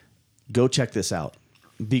way, go check this out.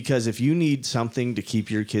 Because if you need something to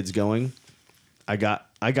keep your kids going, I got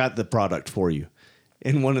the product for you.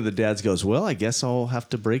 And one of the dads goes, well, I guess I'll have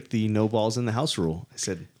to break the no balls in the house rule. I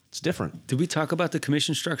said, it's different. Did we talk about the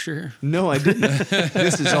commission structure here? No, I didn't.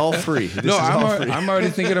 This is all free. This No, is all free. I'm already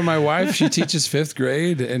thinking of my wife. She teaches 5th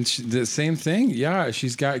grade, and the same thing. Yeah,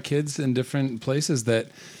 she's got kids in different places that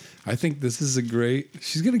I think this is a great.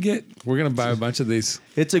 We're gonna buy a bunch of these.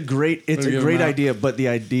 It's a great give them out. idea, but the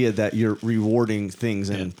idea that you're rewarding things,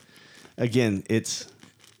 and again, it's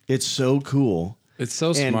so cool. It's so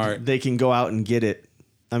And smart. they can go out and get it.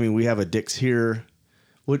 I mean, we have a Dick's here.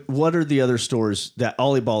 What are the other stores that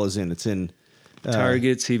Ollie Ball is in? It's in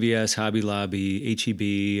Target, CVS, Hobby Lobby,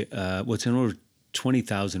 H-E-B, what's in over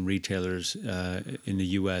 20,000 retailers in the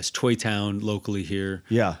U.S. Toy Town locally here.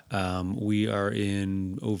 Yeah. We are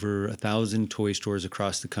in over 1,000 toy stores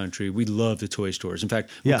across the country. We love the toy stores. In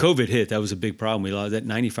fact, when Yeah. COVID hit, that was a big problem. We lost that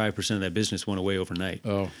 95% of that business went away overnight.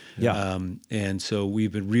 Oh, Yeah. And so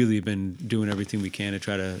we've been doing everything we can to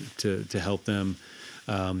try to help them.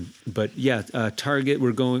 But yeah, Target,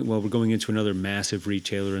 we're going into another massive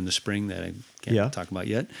retailer in the spring that I can't talk about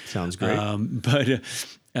yet. Sounds great. But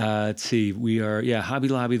let's see, we are, Hobby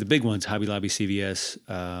Lobby, the big ones, Hobby Lobby, CVS,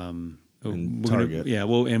 And we're Target.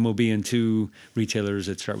 we'll be in 2 retailers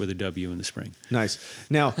that start with a W in the spring. Nice.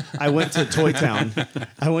 Now, I went to Toy Town.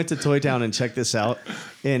 And checked this out.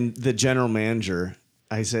 And the general manager,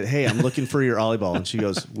 I said, hey, I'm looking for your Ollie Ball. And she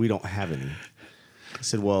goes, we don't have any. I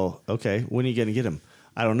said, well, okay, when are you going to get him?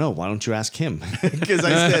 I don't know. Why don't you ask him? Because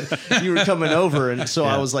I said you were coming over. And so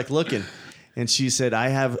I was like looking. And she said, I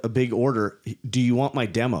have a big order. Do you want my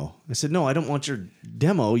demo? I said, no, I don't want your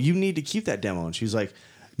demo. You need to keep that demo. And she's like,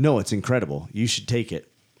 no, it's incredible. You should take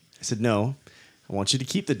it. I said, no, I want you to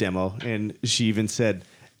keep the demo. And she even said,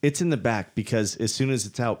 it's in the back because as soon as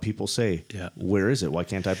it's out, people say, where is it? Why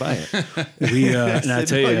can't I buy it? And I said,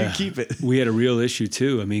 tell "No, you, you keep it." We had a real issue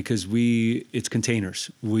too. I mean, because it's containers.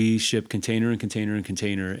 We ship container and container and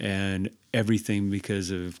container and everything because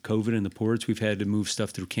of COVID and the ports. We've had to move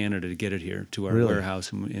stuff through Canada to get it here to our Really?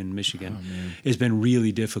 warehouse in Michigan. It's been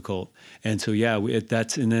really difficult. And so,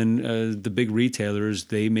 and then the big retailers,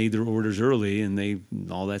 they made their orders early and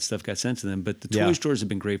all that stuff got sent to them. But the toy stores have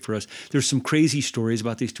been great for us. There's some crazy stories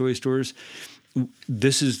about these toy stores.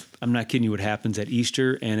 I'm not kidding you, what happens at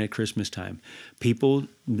Easter and at Christmas time. People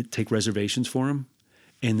take reservations for them,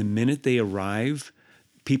 and the minute they arrive,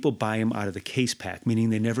 people buy them out of the case pack, meaning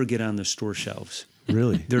they never get on the store shelves.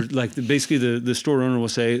 Really? They're like, basically the store owner will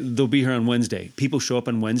say, they'll be here on Wednesday. People show up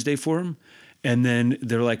on Wednesday for them, And then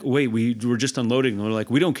they're like, wait, we were just unloading. And we're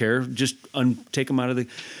like, we don't care. Just take them out of the.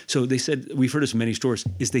 So they said, we've heard this in many stores,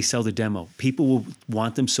 is they sell the demo. People will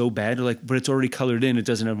want them so bad. They're like, but it's already colored in. It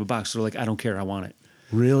doesn't have a box. So they're like, I don't care. I want it.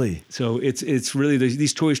 Really? So it's really,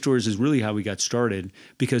 these toy stores is really how we got started,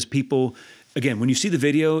 because people, again, when you see the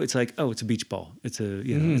video, it's like, oh, it's a beach ball. It's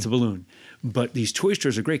it's a balloon. But these toy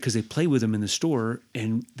stores are great because they play with them in the store.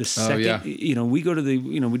 And the second, we go to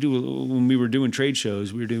when we were doing trade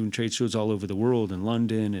shows, we were doing trade shows all over the world, in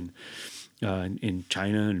London and in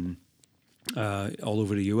China and all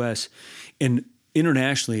over the U.S. And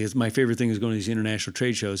internationally, my favorite thing is going to these international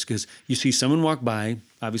trade shows, because you see someone walk by,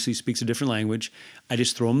 obviously speaks a different language. I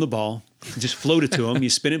just throw them the ball, just float it to them. You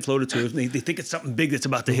spin it, float it to them. They think it's something big that's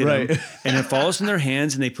about to hit them. And it falls in their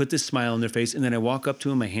hands, and they put this smile on their face. And then I walk up to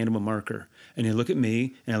them, I hand them a marker. And they look at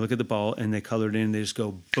me, and I look at the ball, and they color it in, and they just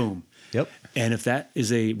go, boom. Yep. And if that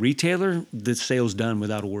is a retailer, the sale's done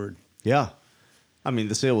without a word. Yeah. I mean,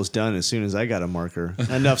 the sale was done as soon as I got a marker.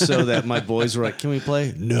 Enough so that my boys were like, can we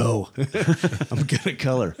play? No. I'm going to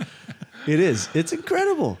color. It is. It's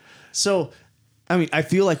incredible. So, I mean, I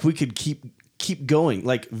feel like we could keep going.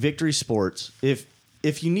 Like Victory Sports, if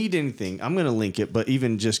you need anything, I'm going to link it, but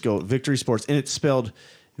even just go Victory Sports, and it's spelled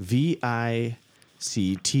Victury.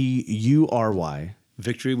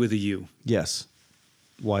 Victory with a U. Yes.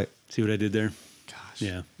 Why? See what I did there? Gosh.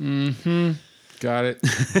 Yeah. Mm-hmm. Got it.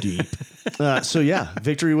 Deep. So yeah,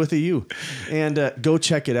 Victory with a U. And go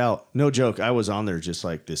check it out. No joke. I was on there just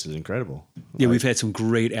like, this is incredible. Yeah, we've had some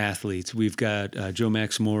great athletes. We've got Joe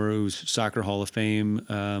Maximora, who's Soccer Hall of Fame,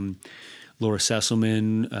 Laura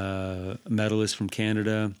Sesselman, medalist from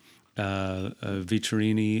Canada,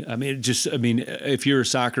 Vittorini. If you're a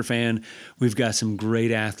soccer fan, we've got some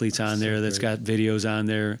great athletes on there that's got videos on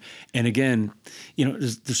there. And again,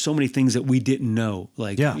 there's so many things that we didn't know.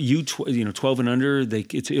 Like 12 and under,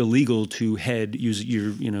 it's illegal to use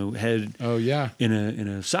your head. Oh yeah. In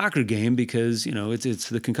a soccer game, because it's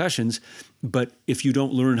the concussions. But if you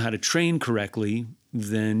don't learn how to train correctly,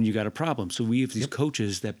 then you got a problem. So we have these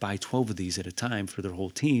coaches that buy 12 of these at a time for their whole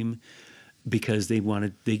team, because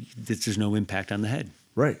there's no impact on the head.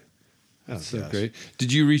 Right. That's so great.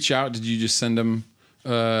 Did you reach out? Did you just send them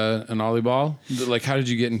an ollie ball? Like, how did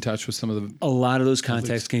you get in touch with some of the? A lot of those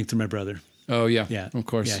contacts came through my brother. Oh yeah, yeah, of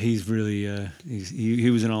course. Yeah, he's really he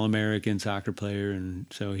was an All-American soccer player, and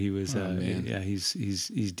so he was.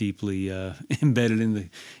 He's deeply embedded in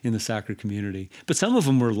the soccer community. But some of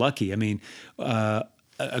them were lucky. I mean.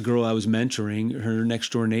 A girl I was mentoring, her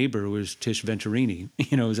next door neighbor was Tish Venturini.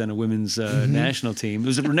 Was on a women's national team. It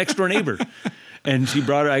was her next door neighbor, and she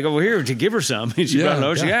brought her. I go, well, here to give her some. And she brought it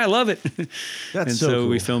over. She, I love it. That's and so cool.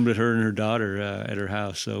 We filmed with her and her daughter at her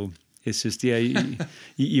house. So it's just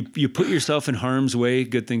you put yourself in harm's way,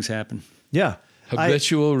 good things happen. Yeah.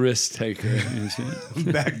 Habitual risk taker.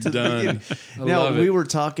 Back to done. Now we were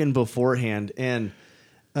talking beforehand, and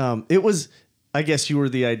it was. I guess you were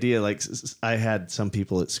the idea. Like, I had some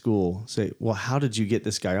people at school say, well, how did you get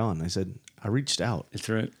this guy on? I said, I reached out. That's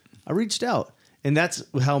right. I reached out. And that's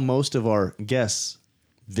how most of our guests,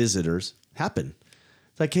 visitors, happen.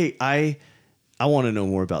 It's like, hey, I want to know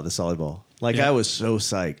more about the solid ball. Like, I was so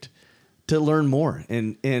psyched to learn more.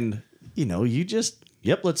 And you just,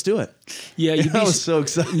 let's do it. Yeah. I was so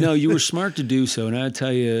excited. No, you were smart to do so. And I'll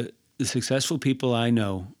tell you, the successful people I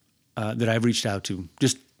know that I've reached out to,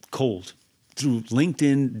 just cold, through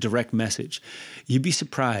LinkedIn direct message, you'd be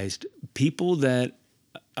surprised. People that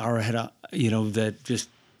are that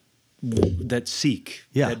seek,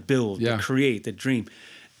 that build, that create, that dream,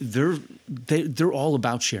 they're all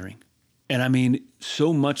about sharing. And I mean,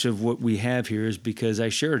 so much of what we have here is because I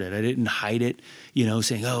shared it. I didn't hide it,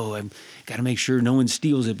 saying, oh, I've got to make sure no one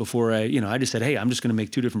steals it before I just said, hey, I'm just going to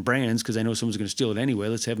make 2 different brands because I know someone's going to steal it anyway.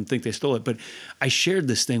 Let's have them think they stole it. But I shared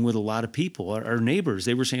this thing with a lot of people. Our neighbors,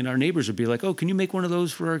 they were saying our neighbors would be like, oh, can you make one of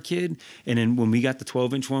those for our kid? And then when we got the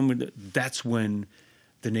 12-inch one, that's when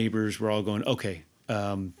the neighbors were all going, okay,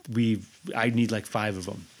 I need like 5 of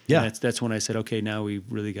them. Yeah. And that's when I said, okay, now we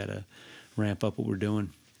really got to ramp up what we're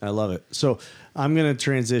doing. I love it. So I'm going to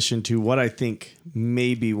transition to what I think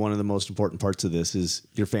may be one of the most important parts of this is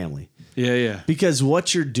your family. Yeah. Because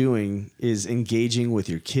what you're doing is engaging with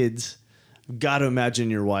your kids. Got to imagine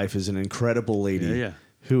your wife is an incredible lady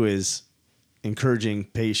who is encouraging,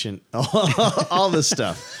 patient, all this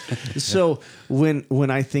stuff. So when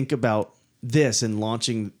I think about this and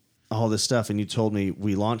launching all this stuff, and you told me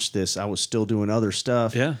we launched this, I was still doing other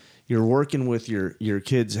stuff. Yeah. You're working with your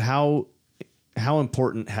kids. How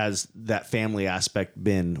important has that family aspect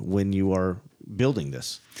been when you are building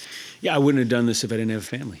this? Yeah, I wouldn't have done this if I didn't have a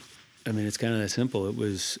family. I mean, it's kind of that simple. It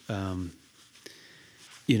was,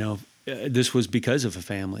 this was because of a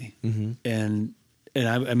family. And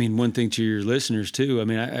I mean, one thing to your listeners too. I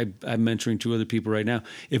mean, I'm mentoring 2 other people right now.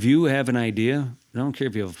 If you have an idea, I don't care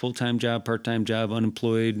if you have a full-time job, part-time job,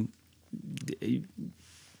 unemployed,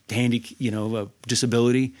 handy, a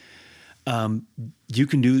disability, you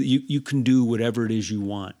can do whatever it is you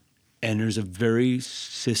want. And there's a very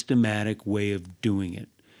systematic way of doing it.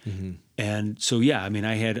 And so, yeah, I mean,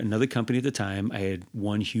 I had another company at the time. I had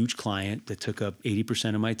one huge client that took up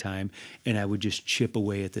 80% of my time, and I would just chip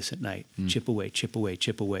away at this at night. Chip away, chip away,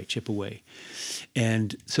 chip away, chip away.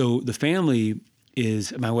 And so the family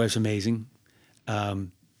is, my wife's amazing.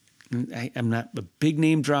 I'm not a big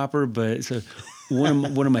name dropper, but it's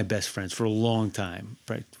one of my best friends for a long time.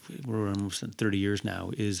 Right, we're almost 30 years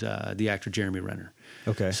now. Is the actor Jeremy Renner.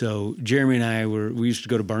 Okay. So Jeremy and I we used to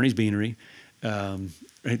go to Barney's Beanery,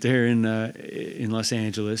 right there in Los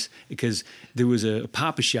Angeles, because there was a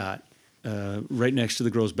Pop-A-Shot right next to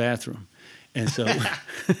the girls' bathroom. And so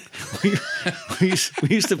we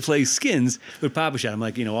used to play skins with Pop-A-Shot. I'm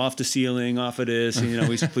like, off the ceiling, off of this. And,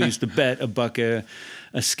 we used to bet $1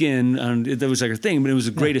 a skin. That was like a thing, but it was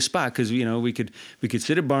the greatest spot because, we could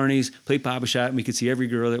sit at Barney's, play Pop-A-Shot, and we could see every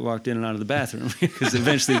girl that walked in and out of the bathroom because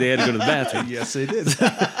eventually they had to go to the bathroom. Yes, they did.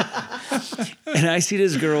 And I see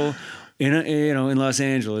this girl in Los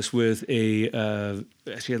Angeles with she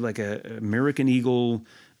had like a American Eagle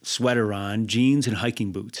sweater on, jeans and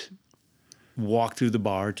hiking boots. Walk through the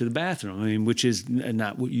bar to the bathroom. I mean, which is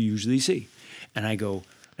not what you usually see. And I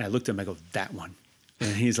looked at him. I go, that one.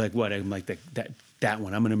 And he's like, what? I'm like, that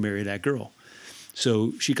one. I'm going to marry that girl.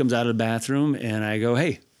 So she comes out of the bathroom, and I go,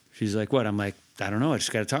 hey. She's like, what? I'm like, I don't know. I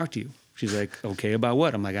just got to talk to you. She's like, okay, about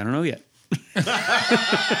what? I'm like, I don't know yet.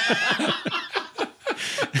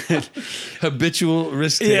 Habitual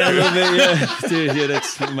risk taker. Yeah, a little bit, yeah. Dude, yeah,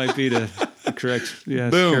 that might be the correct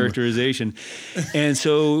characterization. And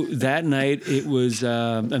so that night, it was,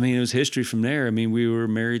 it was history from there. I mean, we were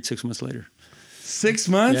married 6 months later. 6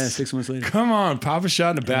 months? Yeah, 6 months later. Come on,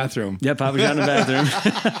 Pop-A-Shot in the bathroom. Yeah, Pop-A-Shot in the bathroom.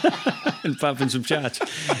 And popping some shots.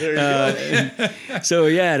 There you go. So,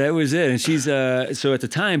 yeah, that was it. And she's, so at the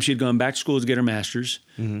time, she had gone back to school to get her master's.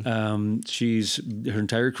 Her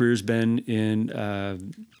entire career's been in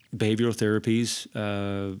behavioral therapies,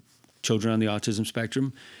 children on the autism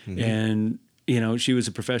spectrum. And, she was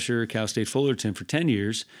a professor at Cal State Fullerton for 10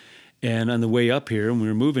 years. And on the way up here, when we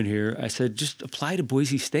were moving here, I said, just apply to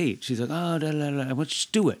Boise State. She's like, I want you to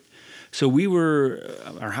just do it. So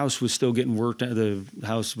our house was still getting worked, the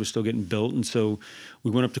house was still getting built. And so we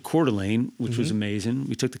went up to Coeur d'Alene, which was amazing.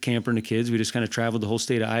 We took the camper and the kids. We just kind of traveled the whole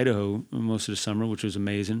state of Idaho most of the summer, which was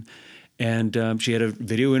amazing. And she had a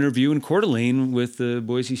video interview in Coeur d'Alene with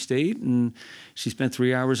Boise State, and she spent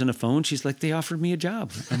 3 hours on the phone. She's like, they offered me a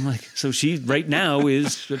job. I'm like, so she right now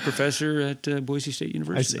is a professor at Boise State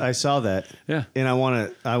University. I saw that. Yeah. And I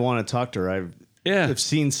want to talk to her. I've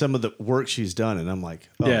seen some of the work she's done, and I'm like,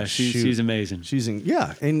 oh, yeah, she's amazing. She's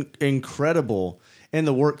incredible, and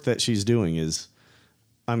the work that she's doing is,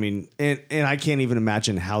 I mean, and I can't even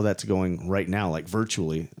imagine how that's going right now, like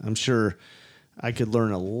virtually. I'm sure I could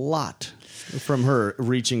learn a lot from her,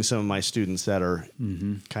 reaching some of my students that are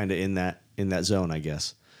kind of in that zone, I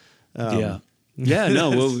guess. We'll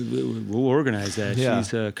organize that. Yeah.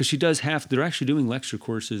 She's because she does they're actually doing lecture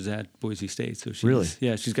courses at Boise State. So she's, really,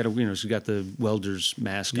 she's got she's got the welder's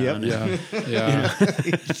mask on. Yeah.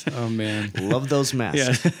 Oh man, love those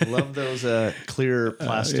masks. Yeah. Love those clear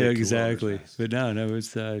plastic. Exactly. But no,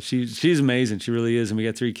 it's she's amazing. She really is. And we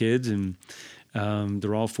got 3 kids, and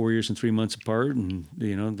they're all 4 years and 3 months apart. And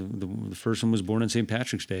the first one was born on St.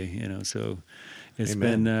 Patrick's Day. So. It's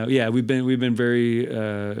Amen. been we've been very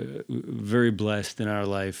very blessed in our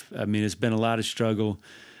life. I mean, it's been a lot of struggle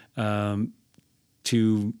to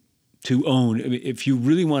own. I mean, if you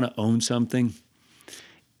really want to own something,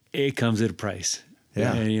 it comes at a price.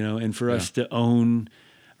 Yeah, and for us to own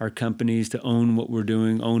our companies, to own what we're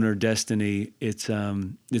doing, own our destiny, it's a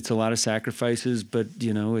lot of sacrifices. But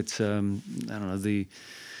it's I don't know, the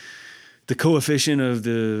coefficient of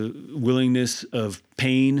the willingness of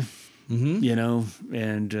pain. Drill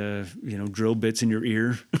bits in your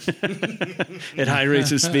ear at high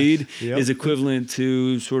rates of speed is equivalent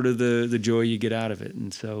to sort of the joy you get out of it.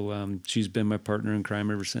 And so she's been my partner in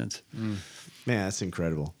crime ever since. Man, that's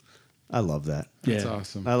incredible. I love that. That's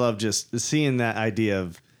awesome. I love just seeing that idea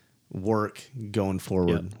of work going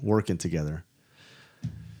forward, working together.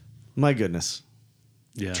 My goodness.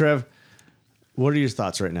 Yeah. Trev, what are your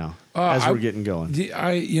thoughts right now as we're getting going?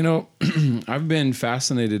 I've been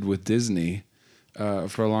fascinated with Disney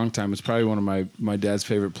for a long time. It's probably one of my dad's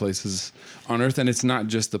favorite places on earth. And it's not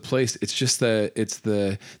just the place. It's just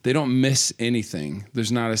they don't miss anything.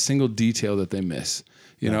 There's not a single detail that they miss,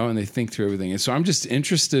 you know, and they think through everything. And so I'm just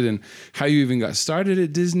interested in how you even got started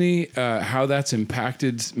at Disney, how that's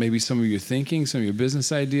impacted maybe some of your thinking, some of your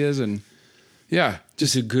business ideas. And yeah,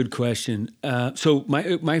 Just a good question. So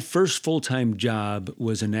my first full-time job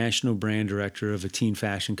was a national brand director of a teen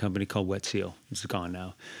fashion company called Wet Seal. It's gone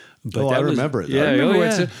now. But I remember it, though. Yeah, I remember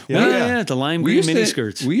Wet Seal. Yeah, the lime green mini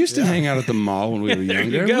skirts. We used to hang out at the mall when we were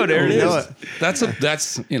younger. There you go. There it is.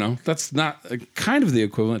 That's not kind of the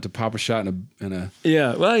equivalent to pop a shot in a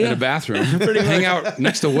Yeah. Well, yeah. in a bathroom. Hang out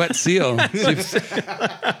next to Wet Seal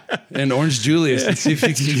and Orange Julius and see if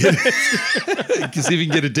you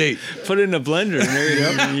can get a date. Put it in a blender, and there you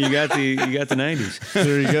go. And you got the 90s.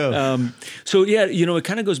 There you go. So yeah, it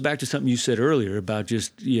kind of goes back to something you said earlier about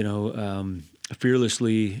just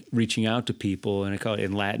fearlessly reaching out to people, and I call it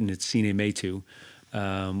in Latin, it's sine metu,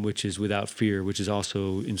 which is without fear, which is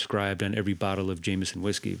also inscribed on every bottle of Jameson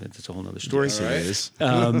whiskey. That's a whole other story.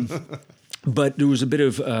 But there was a bit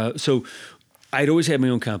of so I'd always had my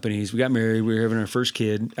own companies. We got married. We were having our first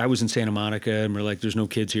kid. I was in Santa Monica, and we're like, "There's no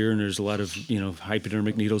kids here, and there's a lot of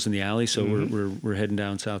hypodermic needles in the alley." So we're heading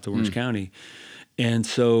down south to Orange County, and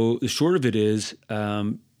so the short of it is,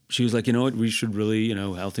 she was like, "You know what? We should really,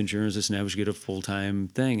 health insurance, this and that. We should get a full-time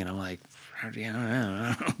thing." And I'm like, "I don't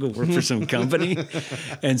know. I'll go work for some company."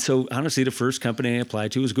 And so honestly, the first company I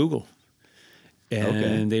applied to was Google.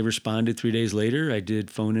 And they responded 3 days later. I did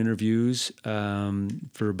phone interviews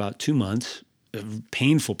for about 2 months. A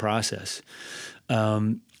painful process.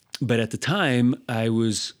 But at the time, I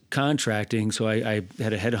was contracting, so I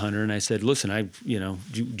had a headhunter, and I said, "Listen,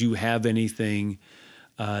 do you have anything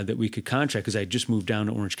that we could contract?" Because I just moved down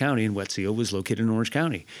to Orange County, and Wet Seal was located in Orange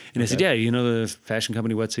County. And I said, "Yeah, the fashion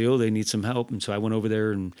company Wet Seal, they need some help." And so I went over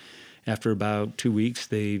there, and after about 2 weeks,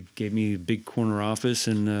 they gave me a big corner office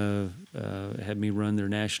and had me run their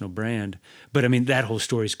national brand. But I mean, that whole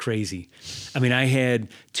story is crazy. I mean, I had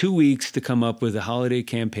 2 weeks to come up with a holiday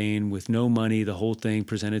campaign with no money, the whole thing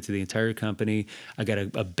presented to the entire company. I got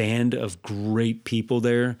a band of great people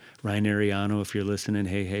there. Ryan Ariano, if you're listening,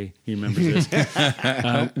 hey, he remembers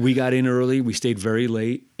this. We got in early. We stayed very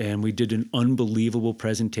late, and we did an unbelievable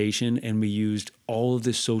presentation, and we used all of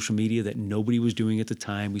this social media that nobody was doing at the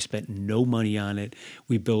time. We spent no money on it.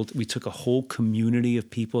 We took a whole community of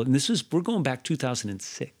people, and we're going back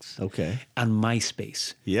 2006. Okay. On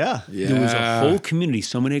MySpace. Yeah. There was a whole community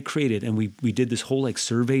someone had created, and we did this whole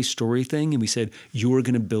survey story thing, and we said, "You're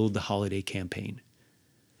going to build the holiday campaign."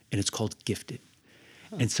 And it's called Gifted.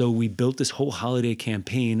 And so we built this whole holiday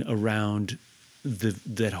campaign around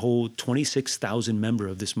that whole 26,000 member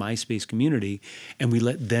of this MySpace community, and we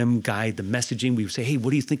let them guide the messaging. We would say, "Hey, what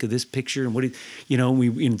do you think of this picture?" And we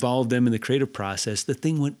involved them in the creative process. The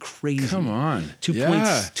thing went crazy. Come on.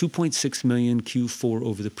 2.6 million Q4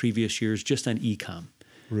 over the previous years just on e-com.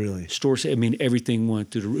 Really? Stores, I mean, everything went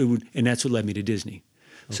through and that's what led me to Disney.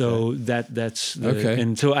 So that's okay.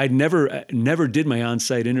 And so I never did my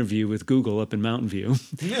on-site interview with Google up in Mountain View.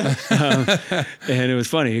 And it was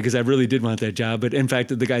funny because I really did want that job. But in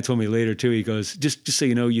fact, the guy told me later too, he goes, just so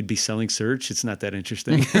you know, you'd be selling search. It's not that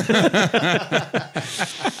interesting. So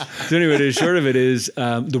anyway, the short of it is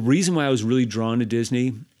the reason why I was really drawn to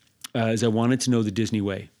Disney is I wanted to know the Disney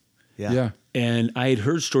way. Yeah. And I had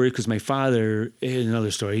heard stories because my father,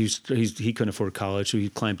 another story, he couldn't afford college, so he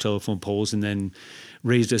climbed telephone poles and then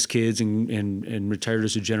raised us kids and retired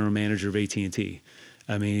as a general manager of AT&T.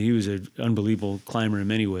 I mean, he was an unbelievable climber in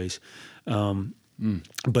many ways.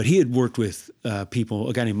 But he had worked with people,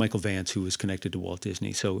 a guy named Michael Vance, who was connected to Walt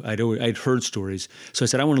Disney. So I'd heard stories. So I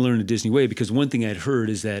said, I want to learn the Disney way, because one thing I'd heard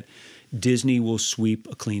is that Disney will sweep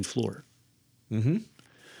a clean floor. Mm-hmm.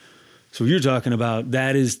 So you're talking about,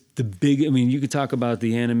 that is the big, I mean, you could talk about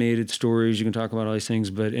the animated stories, you can talk about all these things,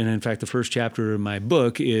 and in fact, the first chapter of my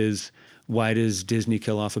book is, why does Disney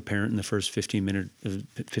kill off a parent in the first 15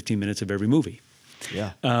 minutes of every movie?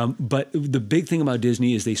 Yeah. But the big thing about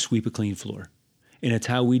Disney is they sweep a clean floor. And it's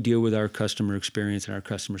how we deal with our customer experience and our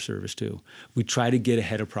customer service too. We try to get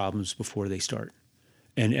ahead of problems before they start.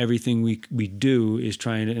 And everything we do is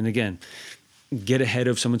trying to, and again, get ahead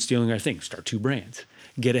of someone stealing our thing. Start two brands.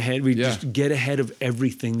 Get ahead. Just get ahead of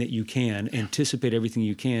everything that you can. Anticipate everything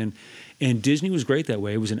you can. And Disney was great that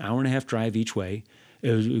way. It was an hour and a half drive each way.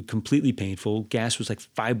 It was completely painful. Gas was like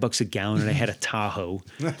 $5 a gallon, and I had a Tahoe.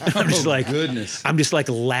 I'm just like, goodness. I'm just like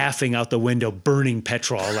laughing out the window, burning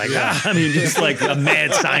petrol. Like, I mean, just like a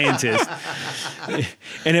mad scientist.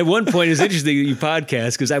 And at one point, it's interesting that you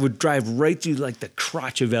podcast because I would drive right through like the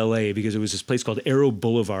crotch of LA because it was this place called Arrow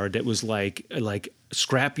Boulevard that was like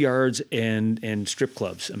scrap yards and strip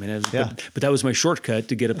clubs. I mean, but that was my shortcut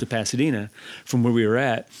to get up to Pasadena from where we were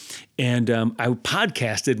at. And I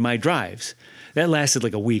podcasted my drives. That lasted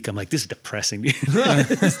like a week. I'm like, this is depressing.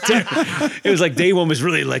 It was like day one was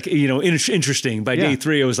really like, interesting. By day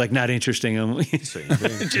three, it was like not interesting. I'm like,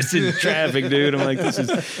 just in traffic, dude. I'm like, this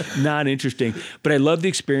is not interesting. But I loved the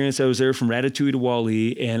experience. I was there from Ratatouille to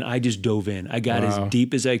Wall-E, and I just dove in. I got as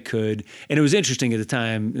deep as I could. And it was interesting at the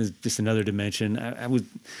time. It was just another dimension. I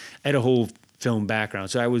had a whole film background.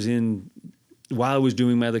 So I was while I was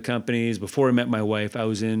doing my other companies, before I met my wife, I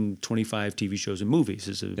was in 25 TV shows and movies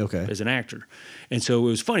as an actor. And so it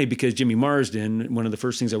was funny because Jimmy Marsden, one of the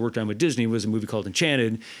first things I worked on with Disney was a movie called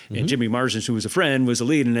Enchanted, and Jimmy Marsden, who was a friend, was the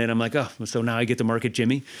lead in it. I'm like, oh, so now I get to market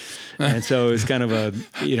Jimmy. And so it's kind of a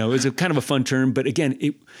fun term. But again,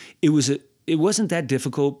 it wasn't that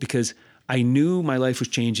difficult because I knew my life was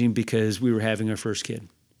changing because we were having our first kid.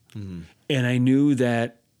 Mm-hmm. And I knew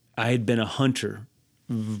that I had been a hunter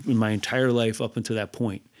in my entire life up until that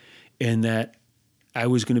point, and that I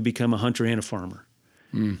was going to become a hunter and a farmer.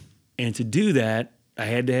 And to do that, I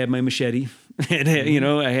had to have my machete,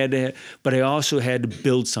 but I also had to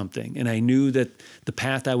build something. And I knew that the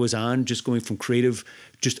path I was on, just going from creative,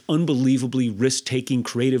 just unbelievably risk-taking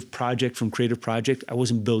creative project from creative project, I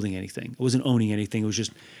wasn't building anything. I wasn't owning anything. It was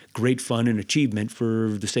just great fun and achievement for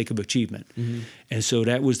the sake of achievement. Mm-hmm. And so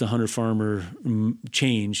that was the hunter-farmer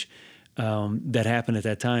change that happened at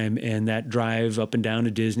that time. And that drive up and down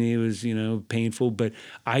to Disney was, painful, but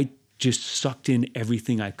I just sucked in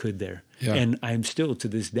everything I could there. Yeah. And I'm still to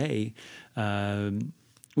this day, I'm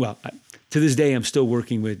still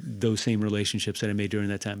working with those same relationships that I made during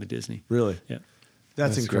that time at Disney. Really? Yeah.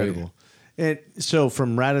 That's incredible. Great. And so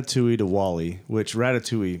from Ratatouille to Wall-E, which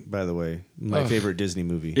Ratatouille, by the way, my favorite Disney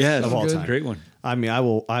movie of all time. Great one. I mean,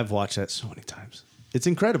 I've watched that so many times. It's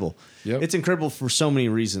incredible. Yep. It's incredible for so many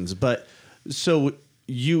reasons. But so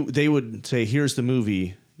they would say, here's the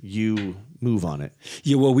movie, you move on it.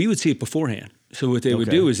 Yeah, well, we would see it beforehand. So what they would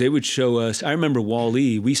do is they would show us, I remember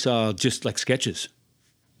Wall-E, we saw just like sketches.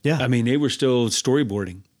 Yeah. I mean, they were still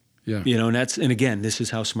storyboarding. Yeah. And again, this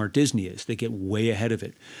is how smart Disney is. They get way ahead of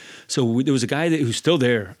it. So there was a guy who's still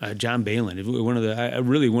there, John Balin, one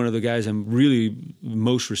of the guys I'm really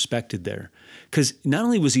most respected there. Because not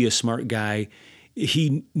only was he a smart guy,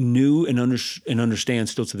 he knew and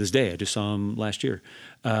understands still to this day. I just saw him last year,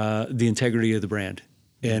 the integrity of the brand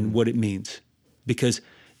and what it means. Because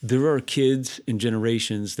there are kids and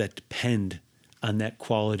generations that depend on that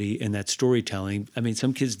quality and that storytelling. I mean,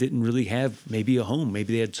 some kids didn't really have maybe a home.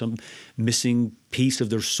 Maybe they had some missing piece of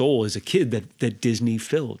their soul as a kid that Disney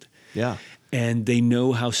filled. Yeah. And they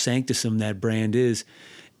know how sanctism that brand is.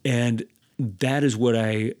 And that is what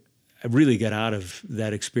I really got out of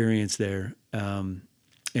that experience there. And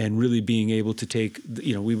really being able to take,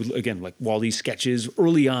 we would, again, like Wall-E sketches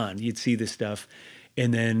early on, you'd see this stuff.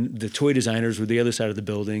 And then the toy designers were the other side of the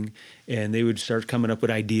building, and they would start coming up with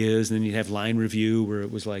ideas. And then you'd have line review where it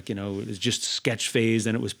was like, it was just sketch phase,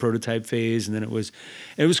 then it was prototype phase, and then it was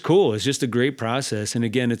cool. It's just a great process. And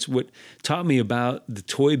again, it's what taught me about the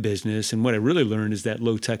toy business. And what I really learned is that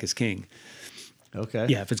low tech is king. Okay.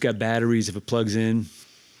 Yeah. If it's got batteries, if it plugs in.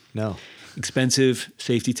 No. Expensive,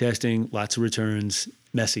 safety testing, lots of returns,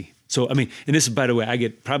 messy. So, I mean, and this is, by the way, I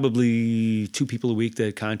get probably 2 people a week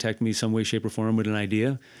that contact me some way, shape, or form with an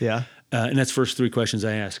idea. Yeah. And that's the first 3 questions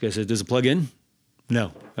I ask. I said, does it plug in?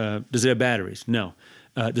 No. Does it have batteries? No.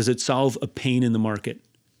 Does it solve a pain in the market?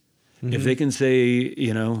 Mm-hmm. If they can say,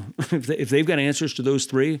 if they've got answers to those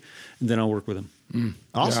 3, then I'll work with them.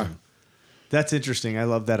 Awesome. Yeah. That's interesting. I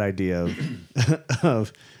love that idea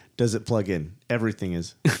of does it plug in? Everything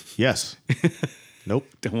is yes. Nope.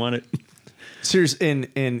 Don't want it. Serious, and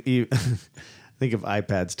you think of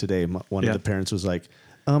iPads today. One of the parents was like,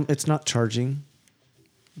 "It's not charging."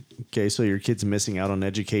 Okay, so your kid's missing out on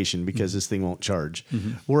education because this thing won't charge.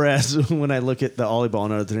 Mm-hmm. Whereas when I look at the Ollie-Ball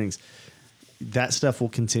and other things, that stuff will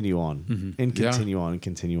continue on and continue on and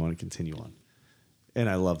continue on and continue on. And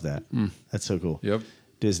I love that. That's so cool. Yep.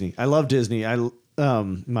 Disney. I love Disney.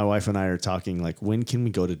 My wife and I are talking like, when can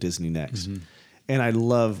we go to Disney next? Mm-hmm. And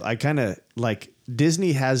I kind of like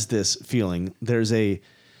Disney has this feeling. I was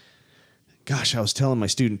telling my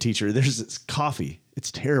student teacher, there's this coffee.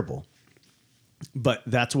 It's terrible. But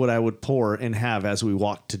that's what I would pour and have as we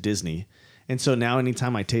walked to Disney. And so now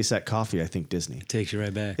anytime I taste that coffee, I think Disney. It takes you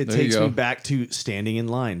right back. It There you takes go. me back to standing in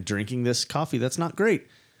line, drinking this coffee. That's not great,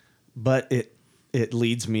 but it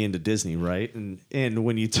leads me into Disney, right? And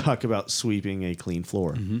when you talk about sweeping a clean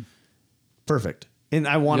floor, perfect. And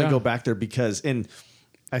I want to Yeah. go back there because, and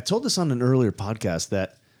I told this on an earlier podcast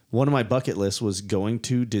that one of my bucket lists was going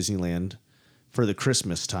to Disneyland for the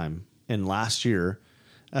Christmas time. And last year,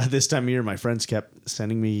 this time of year, my friends kept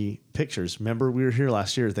sending me pictures. Remember, we were here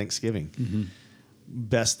last year, Thanksgiving.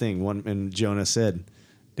 Best thing. And Jonah said,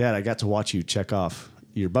 "Dad, I got to watch you check off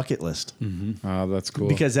your bucket list Oh, that's cool.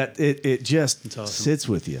 because it just awesome. sits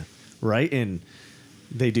with you, right?" And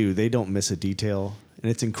they do. They don't miss a detail, and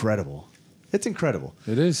it's incredible. It's incredible.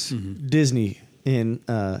 it is. Disney in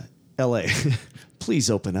L.A. Please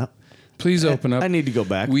open up. Please open up. I need to go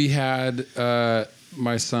back. We had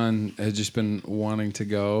my son had just been wanting to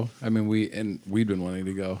go. I mean, we'd been wanting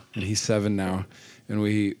to go, and he's 7 now, and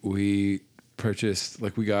we purchased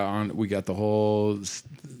we got the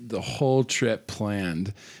whole trip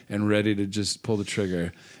planned and ready to just pull the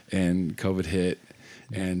trigger, and COVID hit,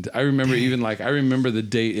 and I remember the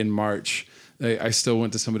date in March. I still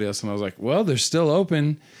went to somebody else and I was like, well, they're still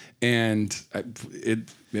open, and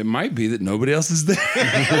it might be that nobody else is there.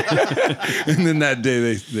 And then that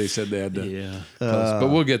day they said they had to Yeah. close.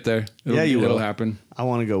 But we'll get there. You It'll will. happen. I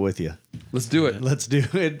want to go with you. Let's do it. Let's do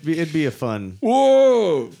it. It'd be a fun.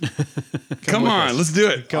 Whoa! Come with on, us. let's do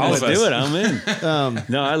it. All Let's of us. do it. I'm in.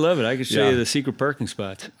 No, I love it. I can show Yeah. you the secret parking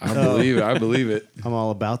spots. I believe it. I believe it. I'm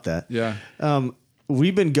all about that. Yeah.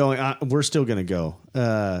 We've been going. We're still going to go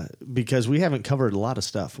because we haven't covered a lot of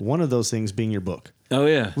stuff. One of those things being your book. Oh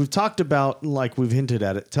yeah. We've talked about, we've hinted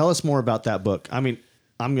at it. Tell us more about that book. I mean,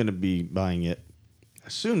 I'm going to be buying it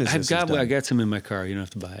as soon as this is done. I got some in my car. You don't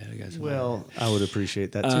have to buy it. I got some. Well, I would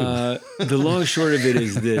appreciate that too. The long and short of it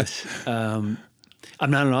is this: I'm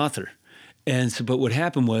not an author, and so. But what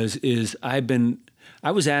happened is I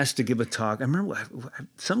was asked to give a talk. I remember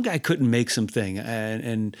some guy couldn't make something,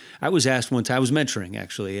 and I was asked once. I was mentoring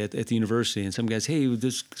actually at the university, and some guys, hey,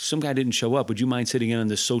 some guy didn't show up. Would you mind sitting in on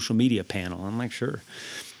this social media panel? I'm like, sure.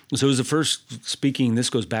 So it was the first speaking. This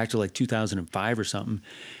goes back to 2005 or something.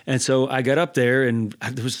 And so I got up there, and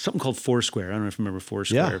there was something called Foursquare. I don't know if you remember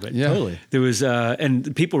Foursquare, but totally. there was,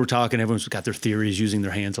 and people were talking. Everyone's got their theories, using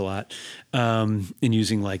their hands a lot, and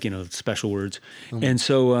using special words. And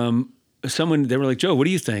so they were like, Joe, what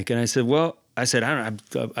do you think? And I said, well, I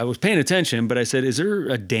don't know. I was paying attention, but I said, is there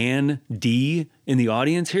a Dan D in the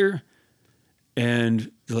audience here? And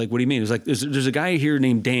they're like, what do you mean? It was like, there's a guy here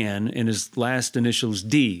named Dan, and his last initial is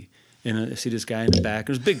D. And I see this guy in the back. It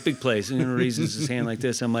was a big place. And he raises his hand like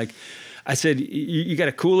this. I'm like, I said, you got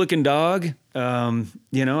a cool looking dog. I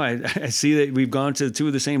see that we've gone to 2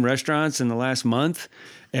 of the same restaurants in the last month,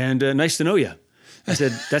 and nice to know you. I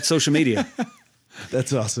said, that's social media.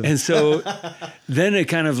 That's awesome. And so then it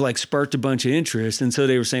kind of sparked a bunch of interest. And so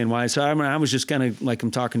they were saying why. So I was just kind of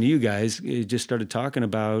I'm talking to you guys. It just started talking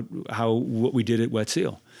about what we did at Wet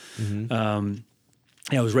Seal. Mm-hmm.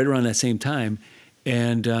 It was right around that same time.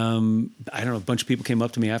 And I don't know, a bunch of people came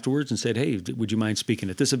up to me afterwards and said, hey, would you mind speaking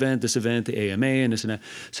at this event, the AMA, and this and that.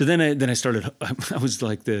 So then I started, I was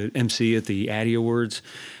like the MC at the Addy Awards.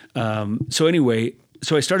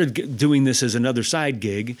 So I started doing this as another side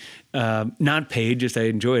gig, not paid, just I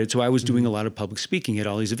enjoyed it. So I was doing a lot of public speaking at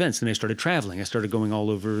all these events. Then I started traveling. I started going all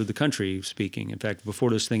over the country speaking. In fact, before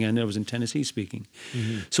this thing ended, I was in Tennessee speaking.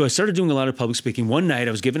 So I started doing a lot of public speaking. One night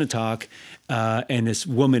I was giving a talk, and this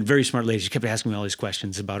woman, very smart lady, she kept asking me all these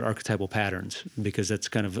questions about archetypal patterns, because that's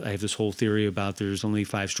I have this whole theory about there's only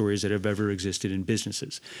 5 stories that have ever existed in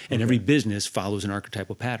businesses. And every business follows an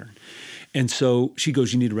archetypal pattern. And so she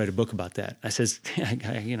goes, you need to write a book about that. I says, I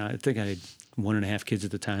think I had 1.5 kids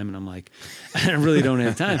at the time, and I'm like, I really don't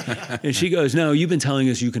have time. And she goes, no, you've been telling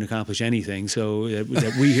us you can accomplish anything, so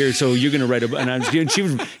that we hear, so you're going to write a book. And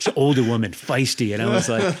she's an older woman, feisty, and I was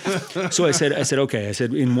like, so I said, okay. I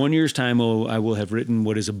said, in 1 year's time, I will have written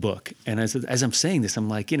what is a book. And I said, as I'm saying this, I'm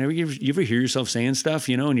like, you ever hear yourself saying stuff,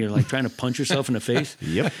 and you're trying to punch yourself in the face?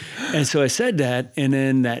 Yep. And so I said that, and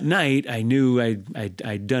then that night I knew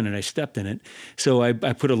I'd done it. I stepped in it. So I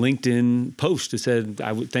put a LinkedIn post that said,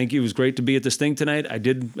 I would thank you. It was great to be at this thing tonight. I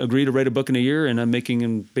did agree to write a book in a year, and I'm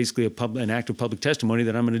making basically an act of public testimony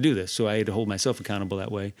that I'm going to do this. So I had to hold myself accountable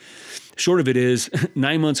that way. Short of it is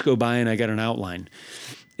 9 months go by and I got an outline.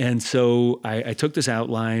 And so I took this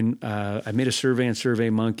outline, I made a survey on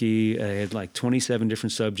SurveyMonkey. I had 27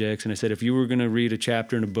 different subjects. And I said, if you were going to read a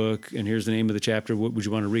chapter in a book, and here's the name of the chapter, what would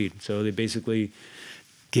you want to read? So they basically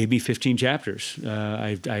gave me 15 chapters.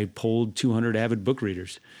 I polled 200 avid book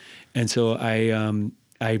readers. And so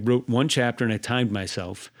I wrote one chapter and I timed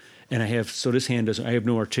myself. And this hand doesn't, I have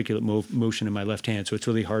no articulate motion in my left hand, so it's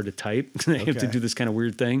really hard to type. I have to Okay. do this kind of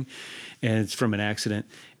weird thing, and it's from an accident.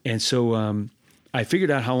 And so I figured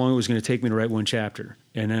out how long it was going to take me to write one chapter.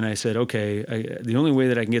 And then I said, okay, the only way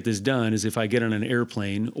that I can get this done is if I get on an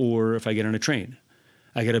airplane or if I get on a train.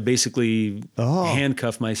 I got to basically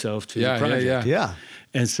handcuff myself to the project. Yeah.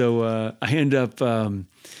 And so I end up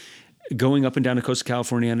going up and down the coast of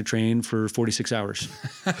California on a train for 46 hours.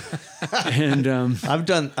 And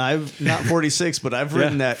I've not 46, but I've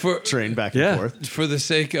ridden that train back and Yeah. forth. For the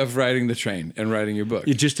sake of writing the train and writing your book.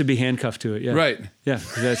 just to be handcuffed to it. Yeah. Right. Yeah.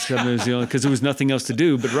 Because there was nothing else to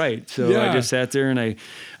do but write. So Yeah. I just sat there and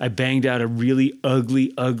I banged out a really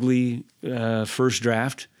ugly first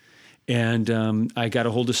draft. And I got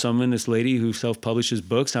a hold of this lady who self-publishes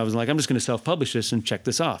books. I was like, I'm just going to self-publish this and check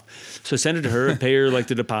this off. So I sent it to her and pay her like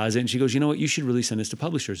the deposit. And she goes, you know what? You should really send this to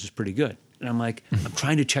publishers. It's pretty good. And I'm like, I'm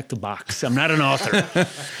trying to check the box. I'm not an author.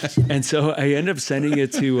 And so I end up sending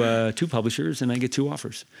it to 2 publishers and I get 2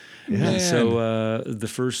 offers. Man. So the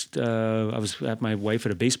first, I was at my wife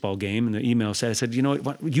at a baseball game and the email said, I said, you know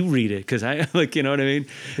what, you read it. Because I you know what I mean?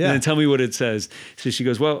 Yeah. And then tell me what it says. So she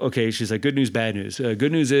goes, well, okay. She's like, good news, bad news.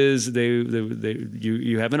 Good news is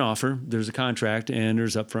you have an offer, there's a contract, and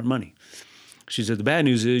there's upfront money. She said, the bad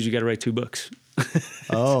news is you got to write 2 books.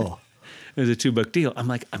 Oh. It was a 2-book deal. I'm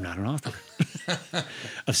like, I'm not an author. I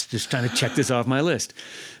was just trying to check this off my list.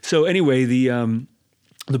 So anyway, the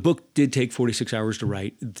book did take 46 hours to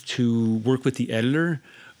write. To work with the editor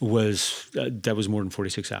was more than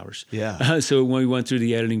 46 hours. Yeah. So when we went through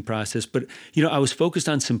the editing process, but I was focused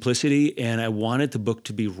on simplicity and I wanted the book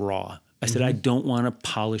to be raw. I said, I don't want a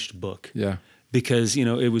polished book. Yeah. Because,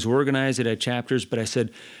 it was organized, it had chapters, but I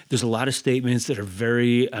said, there's a lot of statements that are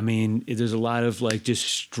there's a lot of like just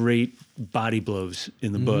straight body blows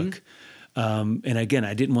in the book. And again,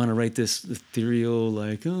 I didn't want to write this ethereal,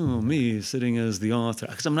 like, oh, me sitting as the author,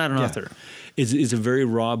 because I'm not an author. It's a very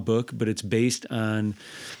raw book, but it's based on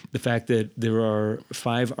the fact that there are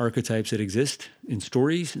 5 archetypes that exist in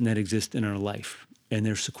stories and that exist in our life, and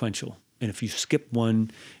they're sequential. And if you skip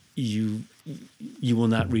one, you will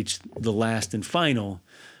not reach the last and final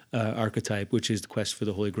archetype, which is the quest for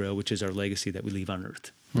the Holy Grail, which is our legacy that we leave on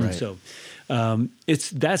earth. Right. So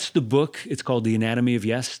that's the book. It's called The Anatomy of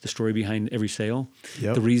Yes, the story behind every sale.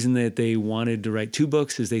 Yep. The reason that they wanted to write 2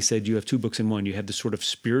 books is they said you have 2 books in one. You have the sort of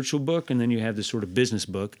spiritual book and then you have the sort of business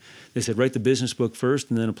book. They said write the business book first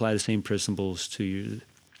and then apply the same principles to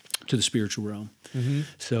the spiritual realm.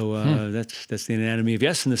 So that's The Anatomy of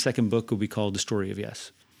Yes, and the second book will be called The Story of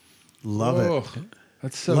Yes. Love it.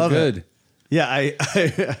 That's so Love good. it. Yeah,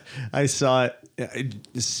 I saw it.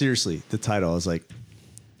 Seriously, the title, I was like,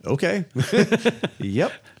 okay.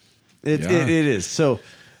 Yep. It is. So,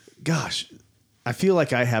 gosh, I feel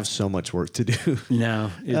like I have so much work to do. No.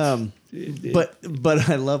 But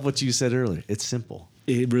I love what you said earlier. It's simple.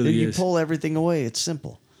 It really You is. pull everything away. It's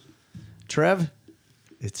simple. Trev,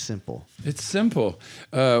 it's simple. It's simple.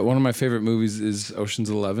 One of my favorite movies is Ocean's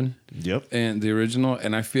 11. Yep. And the original.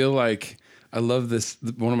 And I feel like I love this.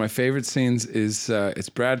 One of my favorite scenes is it's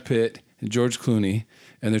Brad Pitt and George Clooney,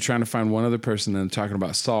 and they're trying to find one other person, and they're talking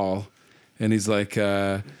about Saul. And he's like,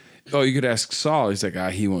 oh, you could ask Saul. He's like,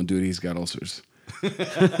 he won't do it. He's got ulcers.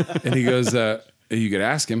 And he goes, you could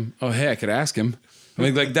ask him. Oh, hey, I could ask him. I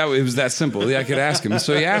mean, like that. It was that simple. Yeah, I could ask him.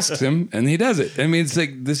 So he asks him, and he does it. I mean, it's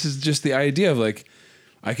like this is just the idea of like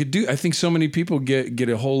I think so many people get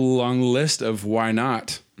a whole long list of why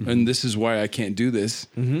not, and this is why I can't do this.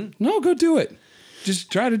 No, go do it.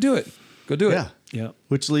 Just try to do it. Go do it. Yeah. Yeah.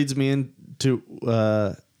 Which leads me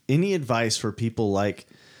into any advice for people like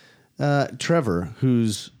Trevor,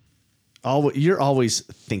 you're always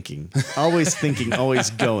thinking, always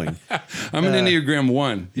going. I'm an Enneagram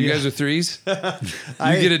 1. You guys are 3s?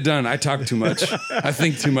 You get it done. I talk too much. I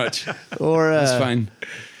think too much. Or It's fine.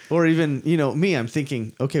 Or even, me, I'm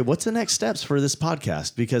thinking, okay, what's the next steps for this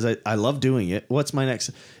podcast? Because I love doing it. What's my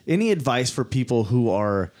next? Any advice for people who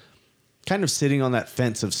are kind of sitting on that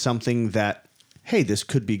fence of something that, hey, this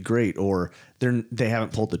could be great, or they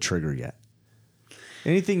haven't pulled the trigger yet?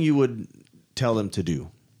 Anything you would tell them to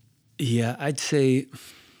do? Yeah, I'd say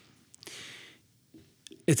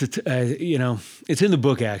it's it's in the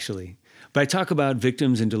book actually. But I talk about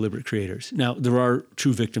victims and deliberate creators. Now, there are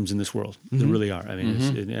true victims in this world. There really are. I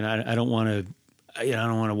mean, I don't want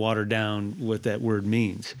to water down what that word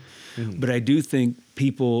means. But I do think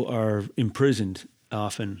people are imprisoned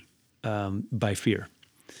often by fear.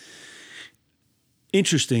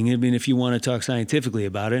 Interesting. I mean, if you want to talk scientifically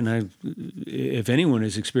about it, and if anyone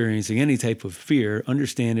is experiencing any type of fear,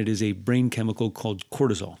 understand it is a brain chemical called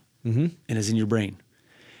cortisol, and is in your brain.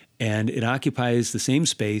 And it occupies the same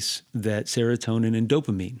space that serotonin and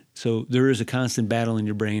dopamine. So there is a constant battle in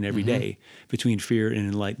your brain every day between fear and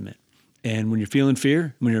enlightenment. And when you're feeling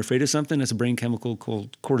fear, when you're afraid of something, that's a brain chemical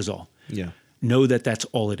called cortisol. Yeah. Know that that's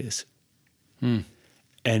all it is. And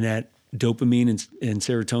that dopamine and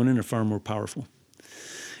serotonin are far more powerful.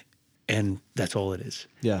 And that's all it is.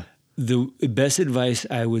 Yeah. The best advice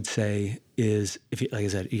I would say is, if you, like I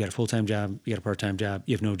said, you got a full-time job, you got a part-time job,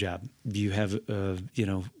 you have no job, you have a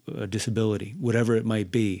disability, whatever it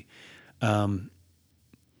might be,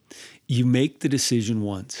 you make the decision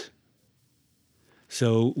once.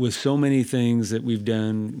 So with so many things that we've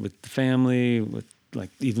done with the family, with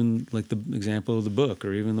even the example of the book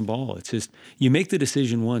or even the ball, it's just you make the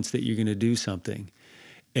decision once that you're going to do something.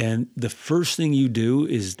 And the first thing you do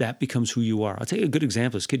is that becomes who you are. I'll tell you a good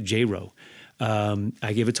example. This kid, J-Ro.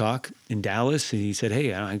 I gave a talk in Dallas, and he said,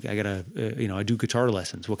 hey, I got I do guitar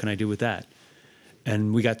lessons. What can I do with that?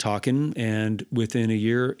 And we got talking, and within a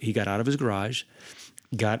year, he got out of his garage,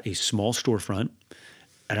 got a small storefront.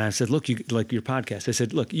 And I said, look, like your podcast. I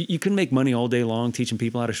said, look, you can make money all day long teaching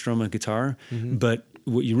people how to strum a guitar, but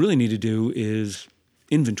what you really need to do is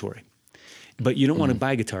inventory. But you don't want to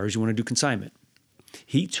buy guitars. You want to do consignment.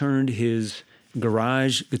 He turned his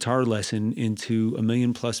garage guitar lesson into $1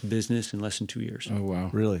 million+ business in less than 2 years. Oh, wow.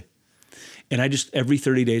 Really? And every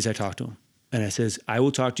 30 days I talk to him. And I says, I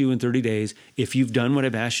will talk to you in 30 days. If you've done what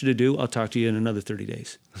I've asked you to do, I'll talk to you in another 30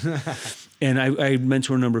 days. And I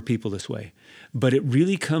mentor a number of people this way. But it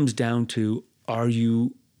really comes down to, are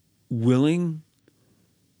you willing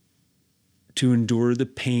to endure the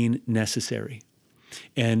pain necessary?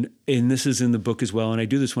 And this is in the book as well, and I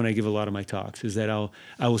do this when I give a lot of my talks, is that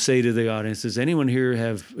I will say to the audience, does anyone here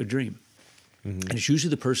have a dream? And it's usually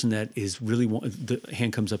the person that is really, the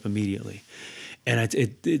hand comes up immediately.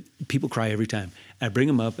 And people cry every time. I bring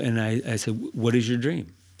them up and I say, what is your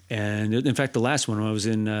dream? And in fact, the last one, when I was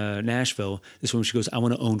in Nashville, this one, she goes, I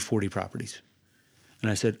want to own 40 properties. And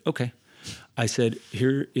I said, okay. I said,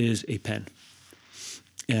 here is a pen.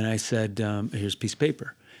 And I said, here's a piece of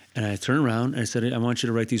paper. And I turned around and I said, I want you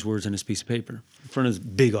to write these words on this piece of paper in front of this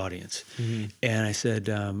big audience. And I said,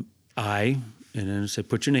 and then I said,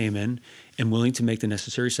 put your name in, am willing to make the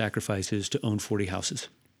necessary sacrifices to own 40 houses.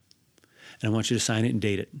 And I want you to sign it and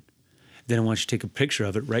date it. Then I want you to take a picture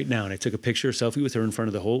of it right now. And I took a picture, a selfie with her in front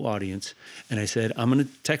of the whole audience. And I said, I'm going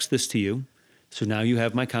to text this to you. So now you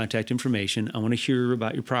have my contact information. I want to hear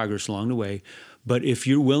about your progress along the way. But if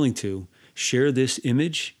you're willing to, share this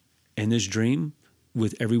image and this dream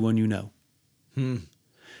with everyone you know.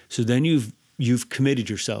 So then you've committed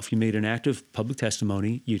yourself. You made an act of public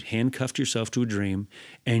testimony. You'd handcuffed yourself to a dream,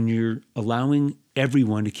 and you're allowing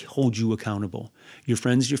everyone to hold you accountable. Your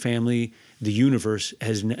friends, your family, the universe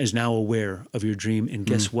is now aware of your dream, and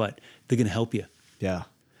guess what? They're going to help you. Yeah.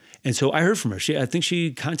 And so I heard from her. I think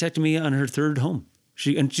she contacted me on her third home.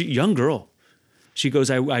 Young girl. She goes,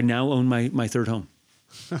 I now own my third home.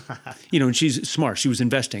 And she's smart. She was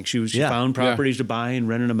investing. She found properties to buy and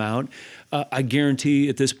rented them out. I guarantee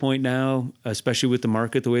at this point now, especially with the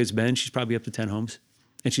market the way it's been, she's probably up to 10 homes,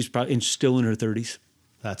 and she's probably still in her 30s.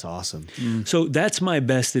 That's awesome. So that's my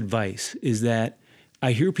best advice, is that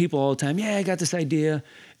I hear people all the time, yeah, I got this idea.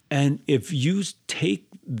 And if you take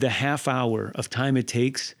the half hour of time it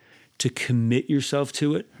takes to commit yourself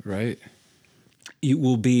to it, Right. it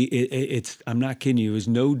will be, it's, I'm not kidding you, it's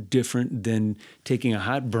no different than taking a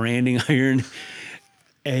hot branding iron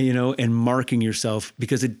and marking yourself,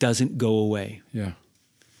 because it doesn't go away. Yeah.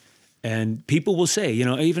 And people will say,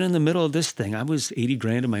 even in the middle of this thing, I was 80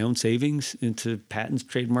 grand of my own savings into patents,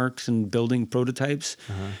 trademarks, and building prototypes.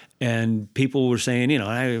 And people were saying,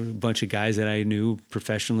 I had a bunch of guys that I knew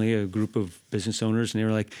professionally, a group of business owners, and they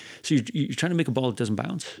were like, so you're trying to make a ball that doesn't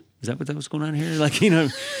bounce? Is that what's going on here?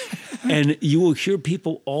 And you will hear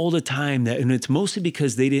people all the time and it's mostly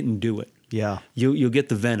because they didn't do it. Yeah. You'll get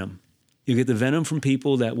the venom. You get the venom from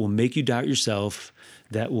people that will make you doubt yourself,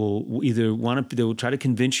 that will either they will try to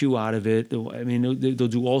convince you out of it. They'll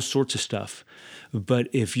do all sorts of stuff. But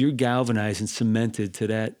if you're galvanized and cemented to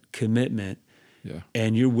that commitment,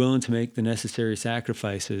 and you're willing to make the necessary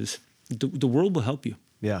sacrifices, the world will help you.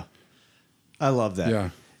 Yeah. I love that. Yeah.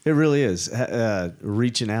 It really is.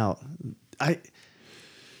 Reaching out.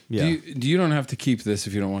 You don't have to keep this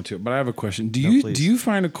if you don't want to, but I have a question. Do you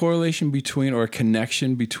find a correlation between, or a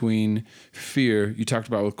connection between, fear you talked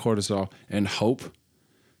about with cortisol and hope?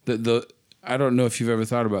 I don't know if you've ever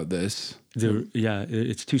thought about this.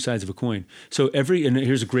 It's two sides of a coin. So and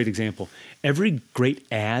here's a great example. Every great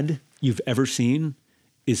ad you've ever seen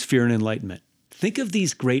is fear and enlightenment. Think of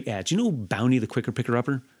these great ads. You know Bounty, the quicker picker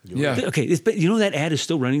upper? Yeah. Okay, you know that ad is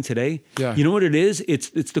still running today? Yeah. You know what it is? It's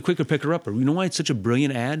the quicker picker upper. You know why it's such a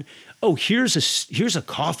brilliant ad? Oh, here's a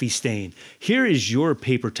coffee stain. Here is your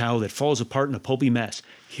paper towel that falls apart in a pulpy mess.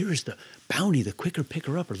 Here is the Bounty, the quicker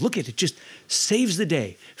picker upper. Look at it, just saves the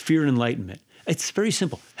day. Fear and enlightenment. It's very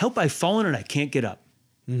simple. Help, I've fallen and I can't get up.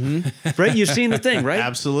 Right? You've seen the thing, right?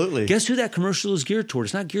 Absolutely. Guess who that commercial is geared towards?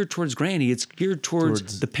 It's not geared towards Granny. It's geared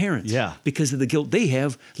towards the parents. Yeah. Because of the guilt they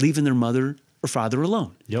have leaving their mother or father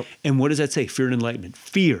alone. Yep. And what does that say? Fear and enlightenment.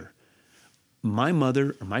 Fear. My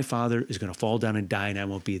mother or my father is going to fall down and die and I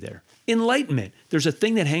won't be there. Enlightenment. There's a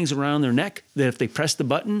thing that hangs around their neck that if they press the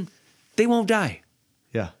button, they won't die.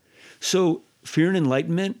 Yeah. So fear and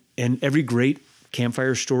enlightenment and every great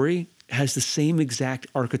campfire story has the same exact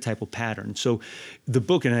archetypal pattern. So the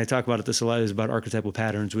book, and I talk about this a lot, is about archetypal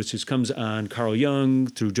patterns, which comes on Carl Jung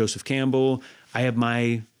through Joseph Campbell. I have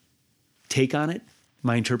my take on it,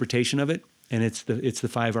 my interpretation of it, and it's the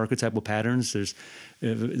 5 archetypal patterns. There's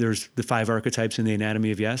the 5 archetypes in the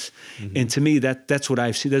Anatomy of Yes. And to me, that's what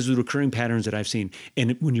I've seen. Those are the recurring patterns that I've seen.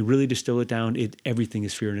 And when you really distill it down, everything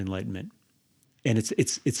is fear and enlightenment. And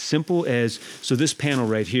it's simple as, so this panel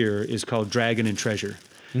right here is called Dragon and Treasure.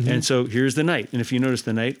 And so here's the knight. And if you notice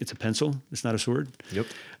the knight, it's a pencil. It's not a sword.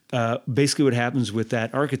 Yep. Basically what happens with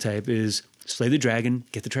that archetype is slay the dragon,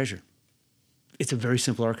 get the treasure. It's a very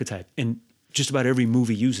simple archetype. And just about every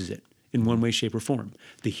movie uses it in one way, shape, or form.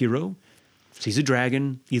 The hero sees a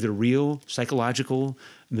dragon, either real, psychological,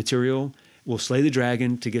 material, will slay the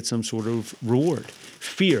dragon to get some sort of reward.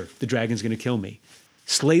 Fear, the dragon's going to kill me.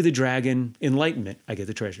 Slay the dragon, enlightenment, I get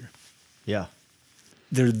the treasure. Yeah.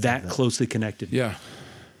 They're that closely connected. Yeah.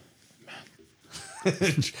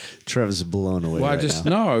 Trevor's blown away. Well, right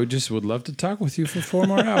I just would love to talk with you for 4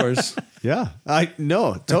 more hours. Yeah. I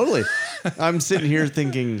know, totally. I'm sitting here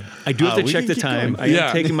thinking I do have to we check can the keep time. going. I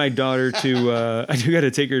am taking my daughter to. I do got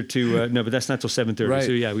to take her to. No, but that's not till 7:30. Right.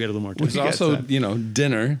 So yeah, we got a little more time. There's also,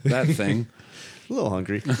 dinner, that thing. A little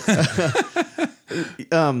hungry.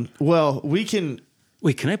 Well, we can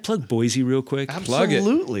Wait, can I plug Boise real quick? Plug it.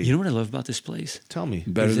 absolutely. You know what I love about this place? Tell me.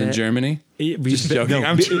 Better Is than that- Germany? Just joking.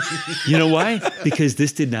 I'm you know why? Because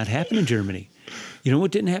this did not happen in Germany. You know what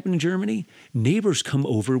didn't happen in Germany? Neighbors come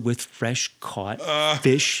over with fresh caught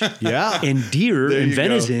fish Yeah. and deer There and you go.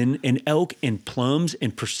 venison and elk and plums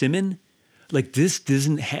and persimmon. Like this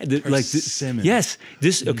doesn't have like this, Persimmon. yes,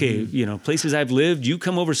 this okay. Places I've lived, you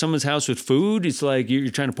come over someone's house with food, it's like you're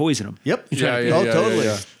trying to poison them. Yep. Yeah, Totally.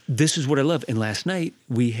 yeah. This is what I love. And last night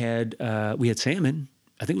we had salmon.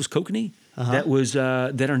 I think it was kokanee. That was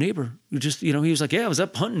that our neighbor just he was like, yeah, I was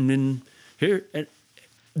up hunting and here. And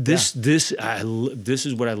this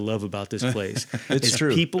is what I love about this place. It's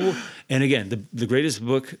true. People, and again, the greatest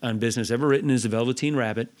book on business ever written is The Velveteen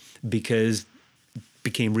Rabbit because it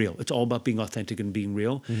became real. It's all about being authentic and being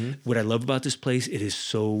real. What I love about this place, it is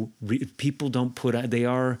so people don't they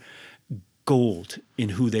are gold in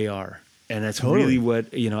who they are. And that's Totally. really what,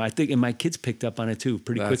 I think, and my kids picked up on it too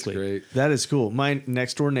pretty That's quickly. great. That is cool. My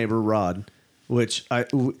next door neighbor, Rod, which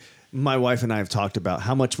my wife and I have talked about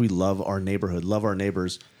how much we love our neighborhood, love our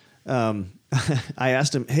neighbors. I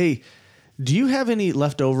asked him, hey, do you have any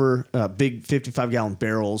leftover big 55-gallon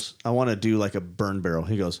barrels? I want to do like a burn barrel.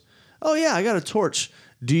 He goes, oh, yeah, I got a torch.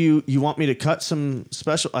 Do you want me to cut some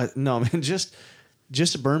special? No, man, just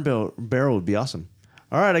a burn barrel would be awesome.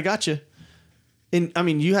 All right, I got you. And I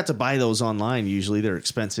mean, you have to buy those online. Usually they're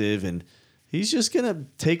expensive. And he's just going to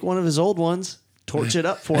take one of his old ones, torch it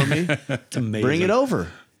up for me, It's amazing. bring it over.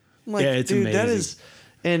 I'm like, Yeah, it's dude, that amazing.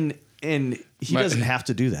 is, and he My- doesn't have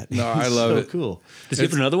to do that. No, I He's love so it. cool. Does he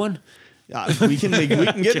have another one? We can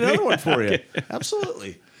get another one for you.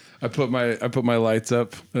 Absolutely. I put my lights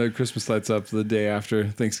up, Christmas lights up the day after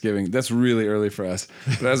Thanksgiving. That's really early for us.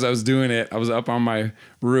 But as I was doing it, I was up on my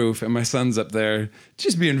roof and my son's up there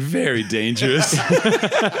just being very dangerous,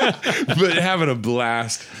 but having a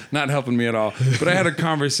blast, not helping me at all. But I had a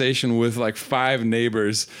conversation with like 5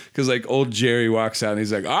 neighbors because like old Jerry walks out and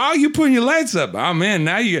he's like, "Oh, you putting your lights up? Oh man,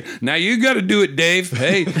 now you got to do it, Dave.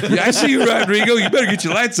 Hey, I see you, Rodrigo. You better get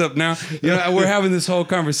your lights up now." We're having this whole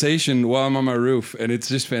conversation while I'm on my roof, and it's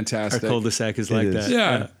just Our fantastic. cul-de-sac is like is. that.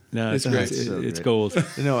 Yeah. No, It's great. It's, So it's great. gold.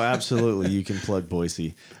 No, absolutely. You can plug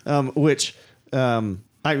Boise,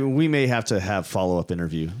 we may have to have follow-up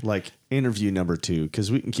interview, like interview number 2,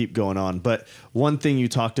 because we can keep going on. But one thing you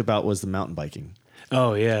talked about was the mountain biking.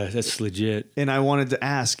 Oh yeah, that's legit. And I wanted to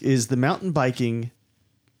ask, is the mountain biking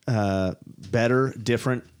better,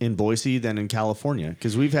 different in Boise than in California?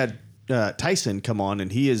 Because we've had Tyson come on,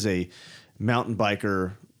 and he is a mountain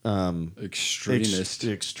biker Extremist.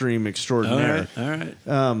 extreme All extraordinaire. right.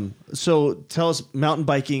 All right. So tell us, mountain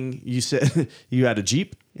biking. You said you had a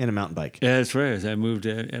Jeep and a mountain bike. Yeah, that's right. I moved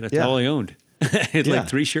at that's Yeah. all I owned. I had Yeah. like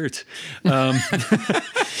 3 shirts.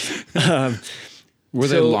 Were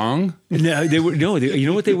they So- long? No, they were no. You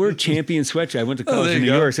know what they were? Champion sweatshirts. I went to college there in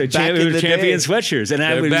you New go. York. So Back in it was the Champion day. sweatshirts, and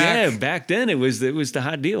I They're would back. back then it was the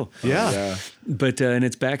hot deal. Yeah. But and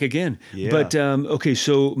it's back again. Yeah. But okay,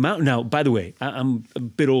 so mountain. Now, by the way, I'm a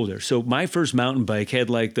bit older. So my first mountain bike had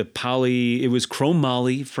like the poly. It was chrome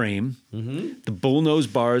moly frame, the bullnose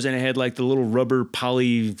bars, and it had like the little rubber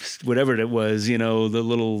poly, whatever it was. You know, the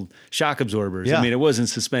little shock absorbers. Yeah. I mean, it wasn't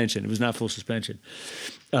suspension. It was not full suspension.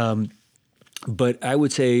 But I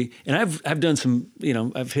would say, and I've done some. You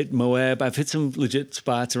know, I've hit Moab. I've hit some legit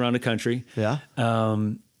spots around the country. Yeah.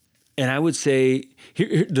 And I would say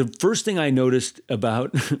the first thing I noticed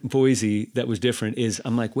about Boise that was different is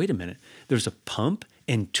I'm like, wait a minute, there's a pump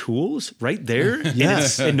and tools right there,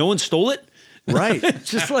 Yes. and no one stole it. Right.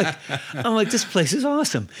 It's just like I'm like, this place is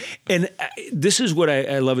awesome, and this is what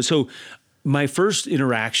I love it. So my first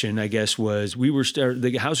interaction, I guess, was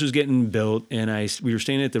the house was getting built, and we were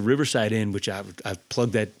staying at the Riverside Inn, which I've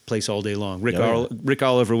plugged that place all day long. Rick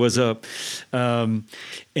Oliver was up, and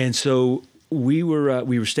so we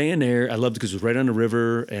were staying there. I loved it because it was right on the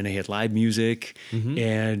river, and they had live music.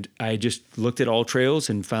 And I just looked at all trails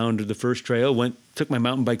and found the first trail. Took my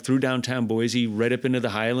mountain bike through downtown Boise, right up into the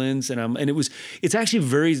Highlands, and it's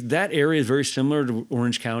actually that area is very similar to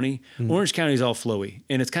Orange County. Orange County is all flowy,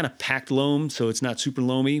 and it's kind of packed loam, so it's not super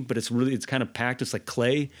loamy, but it's kind of packed. It's like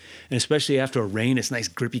clay, and especially after a rain, it's nice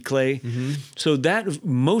grippy clay. So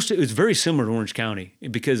it's very similar to Orange County,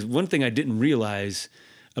 because one thing I didn't realize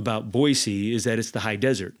about Boise is that it's the high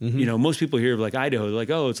desert. You know, most people hear of like Idaho, they're like,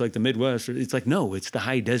 oh, it's like the Midwest. It's like, no, it's the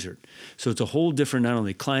high desert. So it's a whole different, not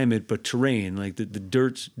only climate, but terrain, like the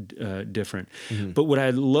dirt's different. But what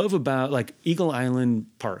I love about like Eagle Island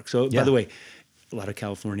Park. So by the way, a lot of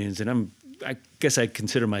Californians, and I guess I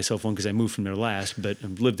consider myself one because I moved from there last, but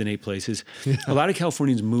I've lived in 8 places. A lot of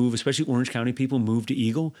Californians move, especially Orange County people, move to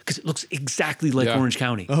Eagle because it looks exactly like Orange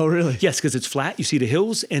County. Oh, really? Yes, because it's flat. You see the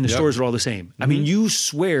hills, and the stores are all the same. I mean, you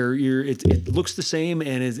swear it looks the same,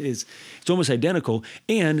 and it's almost identical.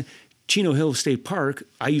 And Chino Hill State Park,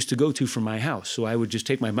 I used to go to from my house. So I would just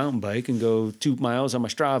take my mountain bike and go 2 miles on my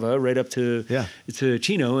Strava right up to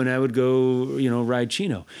Chino, and I would go, ride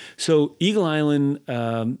Chino. So Eagle Island,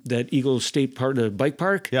 that Eagle State Park, the bike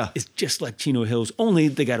park, is just like Chino Hills, only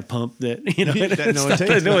they got a pump that,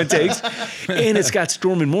 that no one takes. And it's got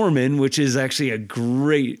Storm and Mormon, which is actually a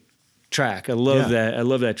great track. I love that. I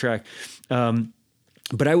love that track.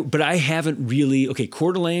 But I haven't really,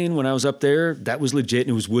 Coeur d'Alene, when I was up there, that was legit and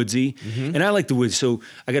it was woodsy. And I like the woods. So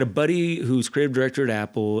I got a buddy who's creative director at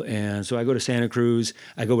Apple. And so I go to Santa Cruz.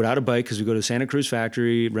 I go without a bike because we go to Santa Cruz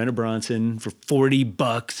factory, rent a Bronson for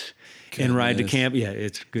 $40 and ride to camp. Yeah,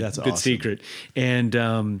 it's good. That's good awesome. secret. And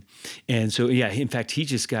so, in fact, he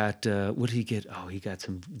just got, what did he get? Oh, he got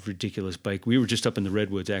some ridiculous bike. We were just up in the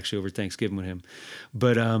Redwoods actually over Thanksgiving with him.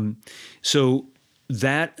 But so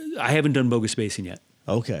that, I haven't done bogus spacing yet.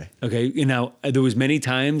 Okay. Okay. And now there was many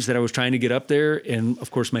times that I was trying to get up there, and of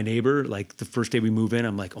course my neighbor, like the first day we move in,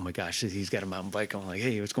 I'm like, oh my gosh, he's got a mountain bike. I'm like,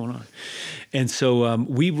 hey, what's going on? And so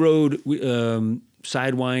we rode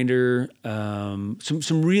Sidewinder,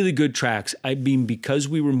 some really good tracks. I mean, because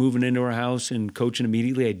we were moving into our house and coaching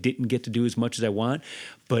immediately, I didn't get to do as much as I want,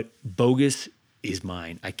 but bogus is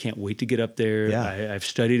mine. I can't wait to get up there. Yeah. I've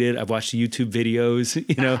studied it. I've watched the YouTube videos,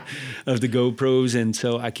 of the GoPros. And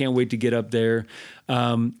so I can't wait to get up there.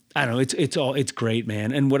 I don't know. It's great,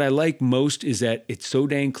 man. And what I like most is that it's so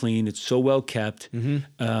dang clean. It's so well kept.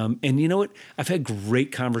 And you know what? I've had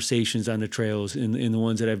great conversations on the trails in the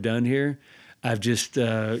ones that I've done here. I've just,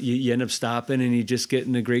 you end up stopping and you just get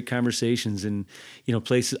into great conversations, and,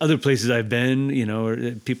 other places I've been,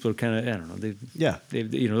 or people are kind of, I don't know.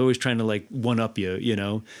 They're always trying to like one up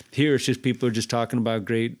you, Here it's just people are just talking about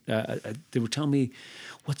great, they were telling me,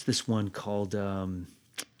 what's this one called?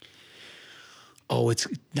 It's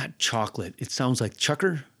not chocolate. It sounds like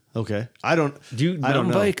Chucker. Okay. I don't mountain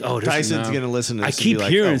know. bike? Oh, Tyson's going to listen to I this and keep be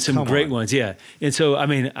like, hearing oh, some come great on. ones. Yeah. And so, I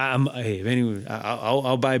mean,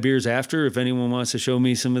 I'll buy beers after if anyone wants to show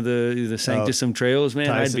me some of the Sanctus some trails, man.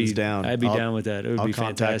 Tyson's down. I'd be down with that. It would I'll be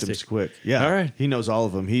contact fantastic. him quick. Yeah. All right. He knows all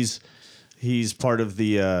of them. He's part of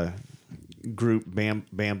the group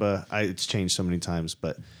Bamba. It's changed so many times,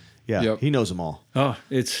 but he knows them all. Oh, I'll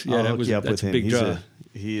hook you up with that's a him. big draw.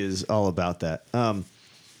 He is all about that.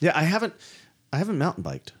 I haven't mountain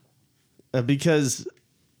biked because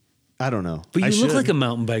I don't know. But I you look should. like a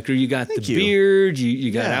mountain biker. You got Thank the you. beard.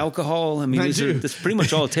 You got Yeah. alcohol. I mean, I do. that's pretty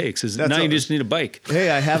much all it takes. Is That's now all- you just need a bike. Hey,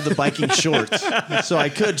 I have the biking shorts, so I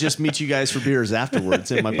could just meet you guys for beers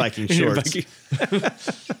afterwards in my biking In your shorts. biking-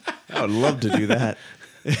 I would love to do that,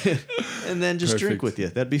 and then just drink Perfect. with you.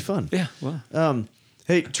 That'd be fun. Yeah. Well,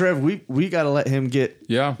 Hey, Trev, we got to let him get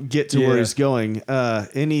to where Yeah. he's going.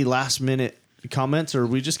 Any last minute comments, or are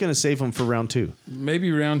we just going to save them for round 2?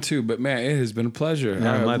 Maybe round 2, but man, it has been a pleasure.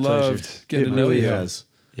 Yeah, I my loved pleasure. getting It to know really you. has.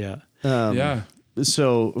 yeah. Yeah.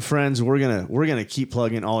 So, friends, we're gonna keep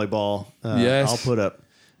plugging Ollieball. Yes. I'll put up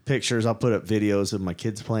pictures. I'll put up videos of my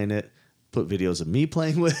kids playing it. Put videos of me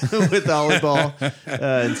playing with Ollieball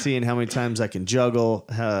and seeing how many times I can juggle,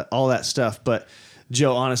 all that stuff. But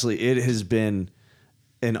Joe, honestly, it has been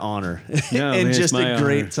an honor Yeah, and man, just it's my a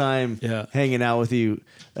great honor. time Yeah. hanging out with you,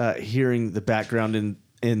 hearing the background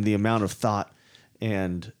and the amount of thought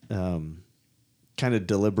and kind of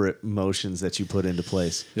deliberate motions that you put into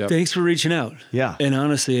place. Yep. Thanks for reaching out. Yeah. And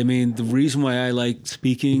honestly, I mean, the reason why I like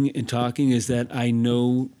speaking and talking is that I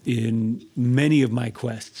know in many of my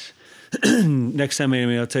quests. Next time,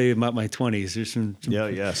 I'll tell you about my 20s. There's some Yeah,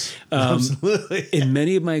 yes. Absolutely. in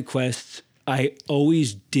many of my quests, I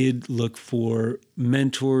always did look for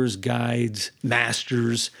mentors, guides,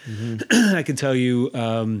 masters. I can tell you,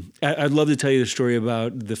 I'd love to tell you the story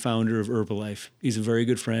about the founder of Herbalife. He's a very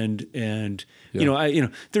good friend, and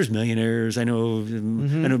there's millionaires. I know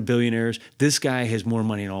billionaires. This guy has more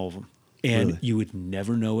money than all of them, and Really? you would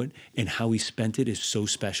never know it. And how he spent it is so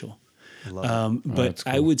special. But that's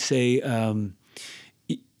I would say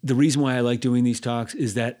the reason why I like doing these talks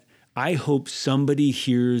is that I hope somebody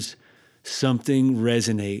hears something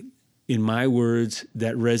resonate in my words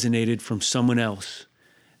that resonated from someone else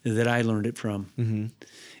that I learned it from. Mm-hmm.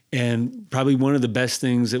 And probably one of the best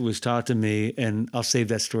things that was taught to me, and I'll save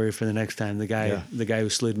that story for the next time. The guy who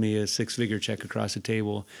slid me a 6-figure check across the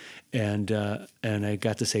table, and I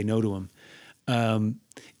got to say no to him,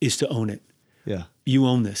 is to own it. Yeah. You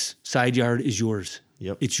own this. Side Yard is yours.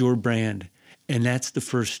 Yep. It's your brand. And that's the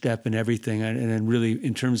first step in everything. And then really,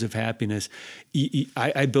 in terms of happiness,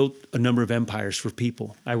 I built a number of empires for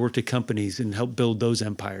people. I worked at companies and helped build those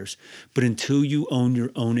empires. But until you own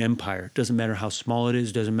your own empire, doesn't matter how small it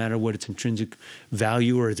is, doesn't matter what its intrinsic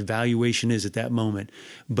value or its valuation is at that moment.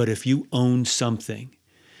 But if you own something,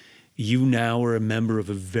 you now are a member of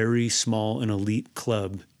a very small and elite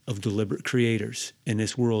club of deliberate creators in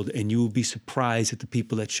this world, and you will be surprised at the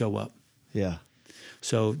people that show up. Yeah.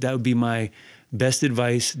 So that would be my best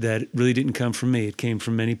advice that really didn't come from me. It came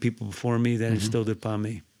from many people before me that instilled it upon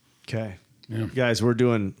me. Okay. Yeah. Guys, we're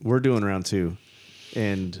doing round 2.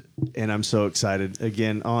 And I'm so excited.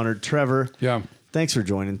 Again, honored. Trevor. Yeah. Thanks for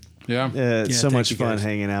joining. Yeah. So thank much you, fun guys.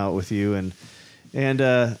 hanging out with you, and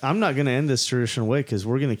I'm not going to end this traditional way because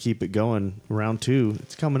we're going to keep it going. Round 2,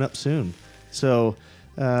 it's coming up soon. So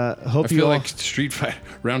hope I you feel all like Street Fight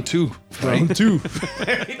round 2. round 2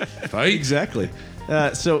 Fight. exactly.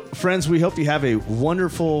 So friends, we hope you have a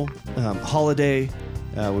wonderful holiday.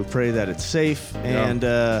 We pray that it's safe, and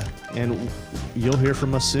you'll hear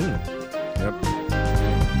from us soon. Yep.